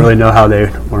guess. I don't really know how they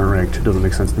weren't ranked. It doesn't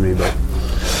make sense to me. But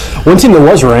one team that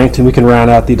was ranked, and we can round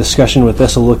out the discussion with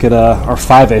this, a look at our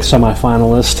 5A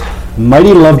semifinalist,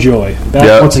 Mighty Lovejoy.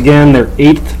 Back once again, their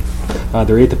eighth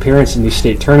appearance in the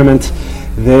state tournament.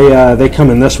 They come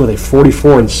in this with a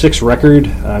 44-6 record.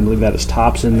 I believe that is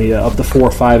tops in the of the 4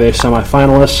 5A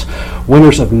semifinalists.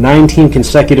 Winners of 19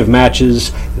 consecutive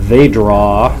matches. They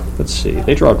draw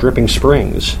Dripping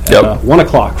Springs at 1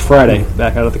 o'clock Friday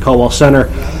back out at the Caldwell Center.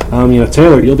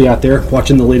 Taylor, you'll be out there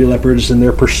watching the Lady Leopards in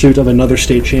their pursuit of another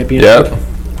state championship. Yep.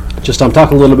 Just talk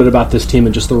a little bit about this team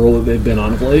and just the role that they've been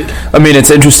on of late. I mean,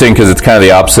 it's interesting because it's kind of the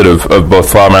opposite of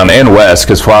both Flower Mound and West,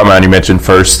 because Flower Mound, you mentioned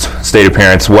first state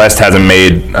appearance. West hasn't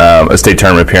made a state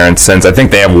tournament appearance since, I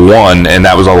think they have one, and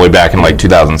that was all the way back in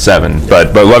 2007.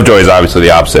 But Lovejoy is obviously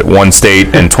the opposite. Won state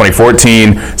in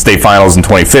 2014, state finals in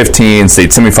 2015,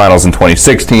 state semifinals in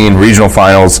 2016, regional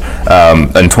finals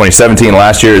in 2017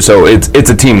 last year. So it's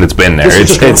a team that's been there.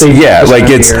 It's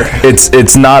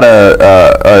not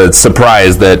a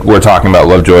surprise that we're talking about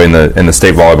Lovejoy in the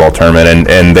state volleyball tournament,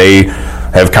 and they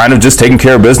have kind of just taken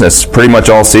care of business pretty much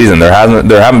all season. There haven't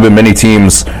been many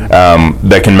teams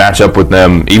that can match up with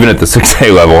them, even at the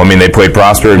 6A level. I mean, they played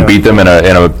Prosper and beat them in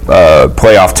a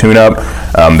playoff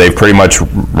tune-up. They've pretty much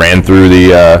ran through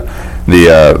the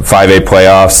 5A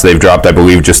playoffs. They've dropped, I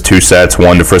believe, just 2 sets,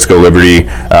 one to Frisco Liberty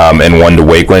and one to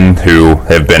Wakeland, who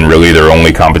have been really their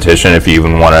only competition, if you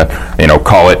even want to,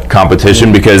 call it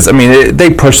competition, because, I mean, they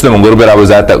pushed them a little bit. I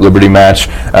was at that Liberty match,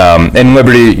 and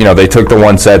Liberty, they took the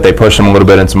 1 set, they pushed them a little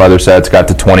bit in some other sets, got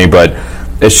to 20, but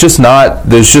there's just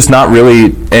not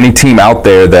really any team out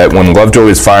there that when Lovejoy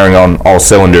is firing on all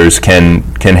cylinders can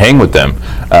hang with them.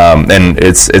 And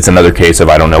it's another case of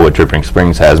I don't know what Dripping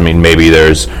Springs has. I mean, maybe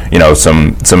there's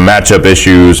some matchup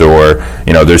issues, or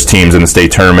there's teams in the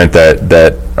state tournament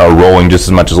that are rolling just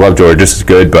as much as Lovejoy or just as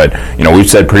good. But we've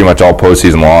said pretty much all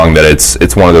postseason long that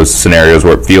it's one of those scenarios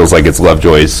where it feels like it's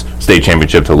Lovejoy's state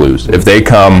championship to lose. If they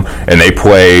come and they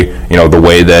play the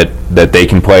way that they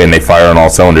can play and they fire on all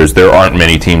cylinders, there aren't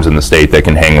many teams in the state that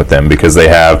can hang with them, because they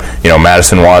have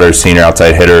Madison Waters, senior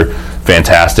outside hitter,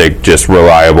 fantastic, just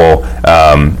reliable.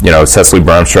 Cecily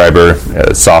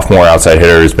Bromstreiber, sophomore outside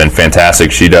hitter, has been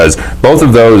fantastic. She does both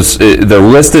of those. They're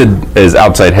listed as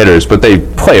outside hitters, but they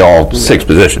play all 6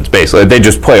 positions basically. They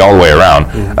just play all the way around,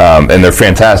 and they're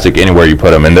fantastic anywhere you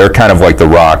put them. And they're kind of like the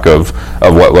rock of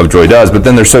what Lovejoy does. But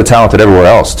then they're so talented everywhere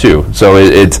else too. So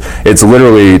it's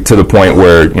literally to the point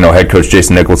where head coach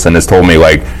Jason Nicholson has told me,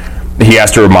 like, he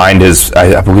has to remind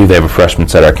I believe they have a freshman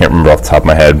setter. I can't remember off the top of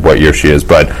my head what year she is,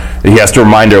 but he has to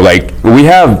remind her, like, we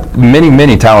have many,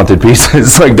 many talented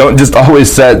pieces. Like, don't just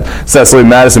always set Cecily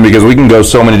Madison, because we can go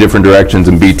so many different directions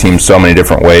and beat teams so many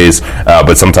different ways,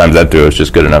 but sometimes that duo is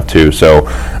just good enough too. So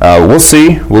we'll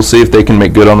see. We'll see if they can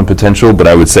make good on the potential, but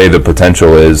I would say the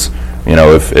potential is,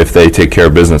 if they take care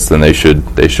of business, then they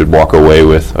should walk away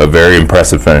with a very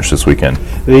impressive finish this weekend.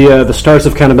 The stars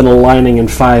have kind of been aligning in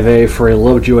 5A for a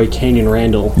Lovejoy Canyon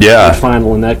Randall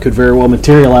final, and that could very well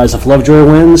materialize if Lovejoy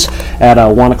wins at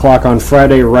 1 o'clock on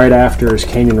Friday. Right after is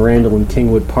Canyon Randall in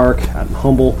Kingwood Park out in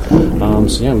Humble.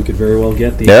 We could very well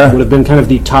get would have been kind of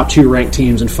the top 2 ranked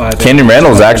teams in 5A. Canyon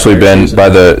Randall has actually been by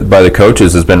the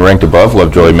coaches has been ranked above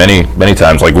Lovejoy many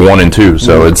times, like 1 and 2.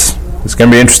 So it's it's going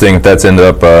to be interesting if that's ended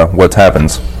up what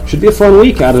happens. Should be a fun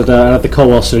week out at the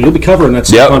Colwell Center. You'll be covering that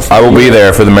stuff. Yep, I will be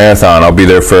there for the marathon. I'll be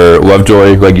there for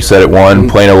Lovejoy, like you said, at 1.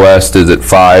 Plano West is at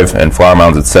 5, and Flower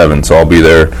Mound's at 7. So I'll be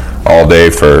there all day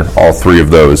for all 3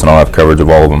 of those, and I'll have coverage of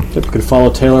all of them. If you could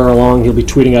follow Taylor along, he'll be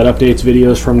tweeting out updates,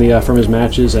 videos from his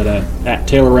matches at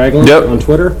Taylor Ragland on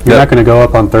Twitter. You're not going to go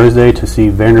up on Thursday to see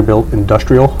Vanderbilt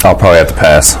Industrial? I'll probably have to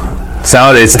pass.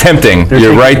 It's tempting.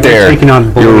 You're right there.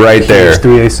 You're right there.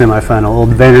 3A semifinal. Old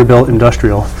Vanderbilt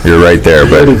Industrial. You're right there.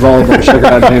 But volleyball, check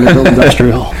out Vanderbilt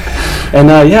Industrial. And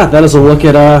that is a look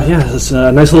at it's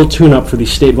a nice little tune-up for the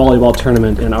state volleyball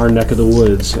tournament in our neck of the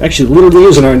woods. Actually, literally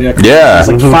is in our neck. Yeah, it's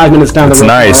like 5 minutes down the road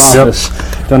nice. from our office.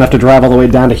 Don't have to drive all the way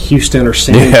down to Houston or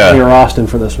San Antonio or Austin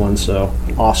for this one. So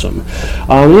awesome.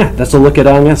 That's a look at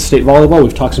state volleyball.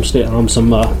 We've talked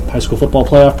some high school football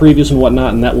playoff previews and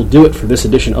whatnot, and that will do it for this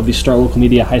edition of the Star Local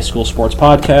Media High School Sports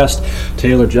Podcast.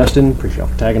 Taylor, Justin, appreciate y'all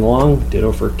for tagging along.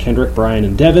 Ditto for Kendrick, Brian,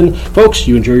 and Devin. Folks,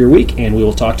 you enjoy your week, and we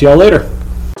will talk to y'all later.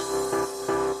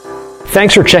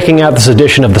 Thanks for checking out this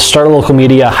edition of the Star Local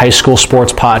Media High School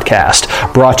Sports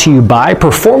Podcast, brought to you by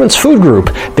Performance Food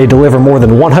Group. They deliver more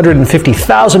than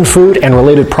 150,000 food and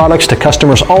related products to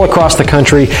customers all across the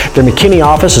country. Their McKinney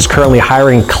office is currently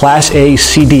hiring Class A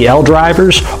CDL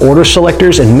drivers, order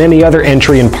selectors, and many other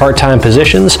entry and part-time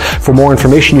positions. For more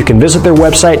information, you can visit their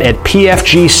website at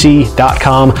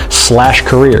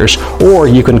pfgc.com/careers, or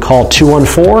you can call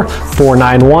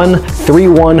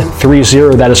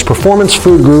 214-491-3130. That is Performance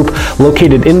Food Group,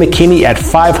 located in McKinney at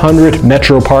 500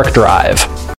 Metro Park Drive.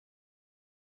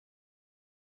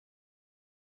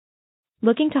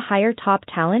 Looking to hire top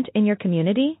talent in your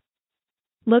community?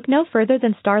 Look no further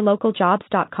than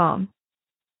starlocaljobs.com.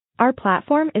 Our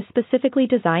platform is specifically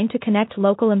designed to connect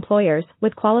local employers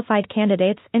with qualified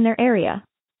candidates in their area.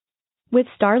 With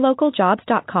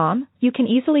starlocaljobs.com, you can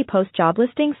easily post job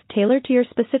listings tailored to your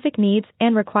specific needs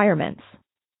and requirements.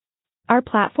 Our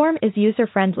platform is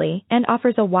user-friendly and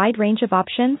offers a wide range of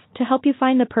options to help you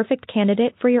find the perfect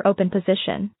candidate for your open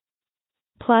position.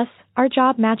 Plus, our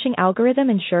job matching algorithm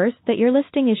ensures that your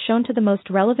listing is shown to the most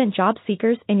relevant job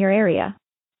seekers in your area.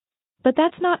 But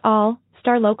that's not all.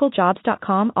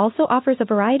 StarLocalJobs.com also offers a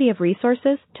variety of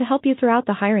resources to help you throughout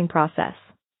the hiring process.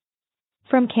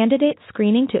 From candidate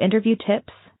screening to interview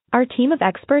tips, our team of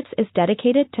experts is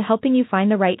dedicated to helping you find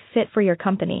the right fit for your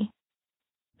company.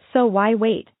 So why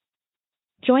wait?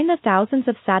 Join the thousands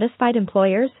of satisfied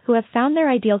employers who have found their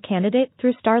ideal candidate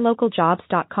through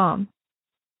StarLocalJobs.com.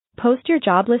 Post your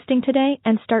job listing today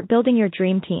and start building your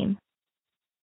dream team.